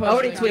not gonna post I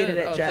already it. tweeted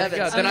it, Oh, Jeff. thank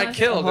God. Then I Unless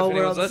killed the whole if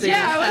anyone's world listening. sees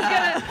Yeah, I was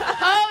gonna.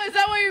 Oh, is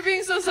that why you're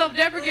being so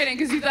self-deprecating?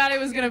 Because you thought it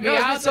was gonna be No,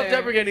 out it's not there.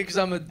 self-deprecating because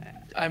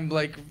I'm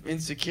like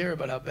insecure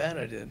about how bad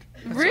I did.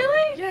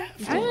 Really? Yeah.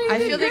 I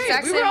feel the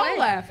exact we same were all way.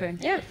 laughing.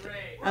 Yeah.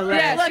 I love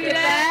Yeah, it. look at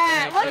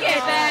that. Look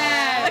at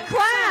that.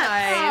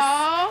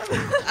 The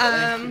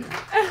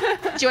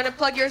clap. Do you want to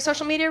plug your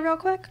social media real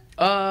quick?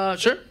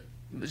 Sure.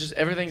 Just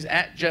everything's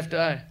at Jeff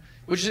Dye,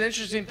 which is an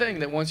interesting thing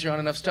that once you're on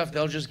enough stuff,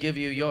 they'll just give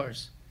you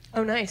yours.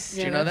 Oh, nice.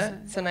 Do you know that?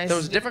 It's a nice. There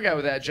was a different guy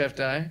with that Jeff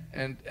Dye,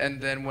 and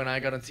then when I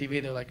got on TV,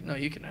 they're like, no,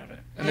 you can have it.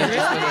 And then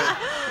just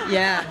literally-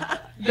 Yeah.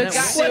 Yeah,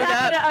 What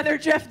happened to other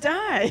Jeff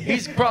Dye?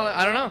 he's probably,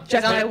 I don't know.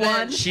 Jeff Dye But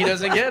won. She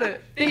doesn't get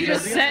it. They She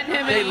just doesn't get sent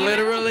him They an email.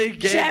 literally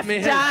gave Jeff me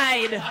his.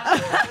 died.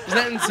 Isn't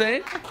that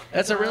insane?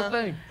 That's a real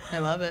thing. I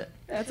love it.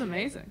 That's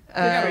amazing.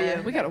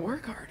 Uh, We gotta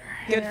work harder.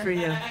 Good for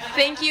you.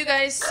 Thank you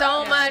guys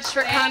so much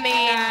for coming.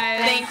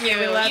 guys. Thank you.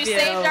 We love you you.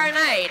 saved our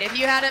night. If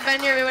you hadn't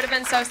been here, we would have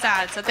been so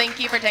sad. So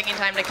thank you for taking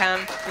time to come.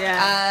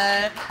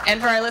 Yeah.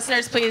 And for our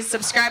listeners, please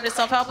subscribe to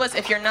Self Helpless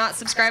if you're not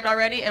subscribed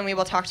already, and we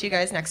will talk to you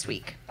guys next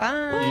week. Bye.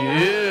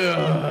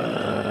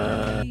 Yeah.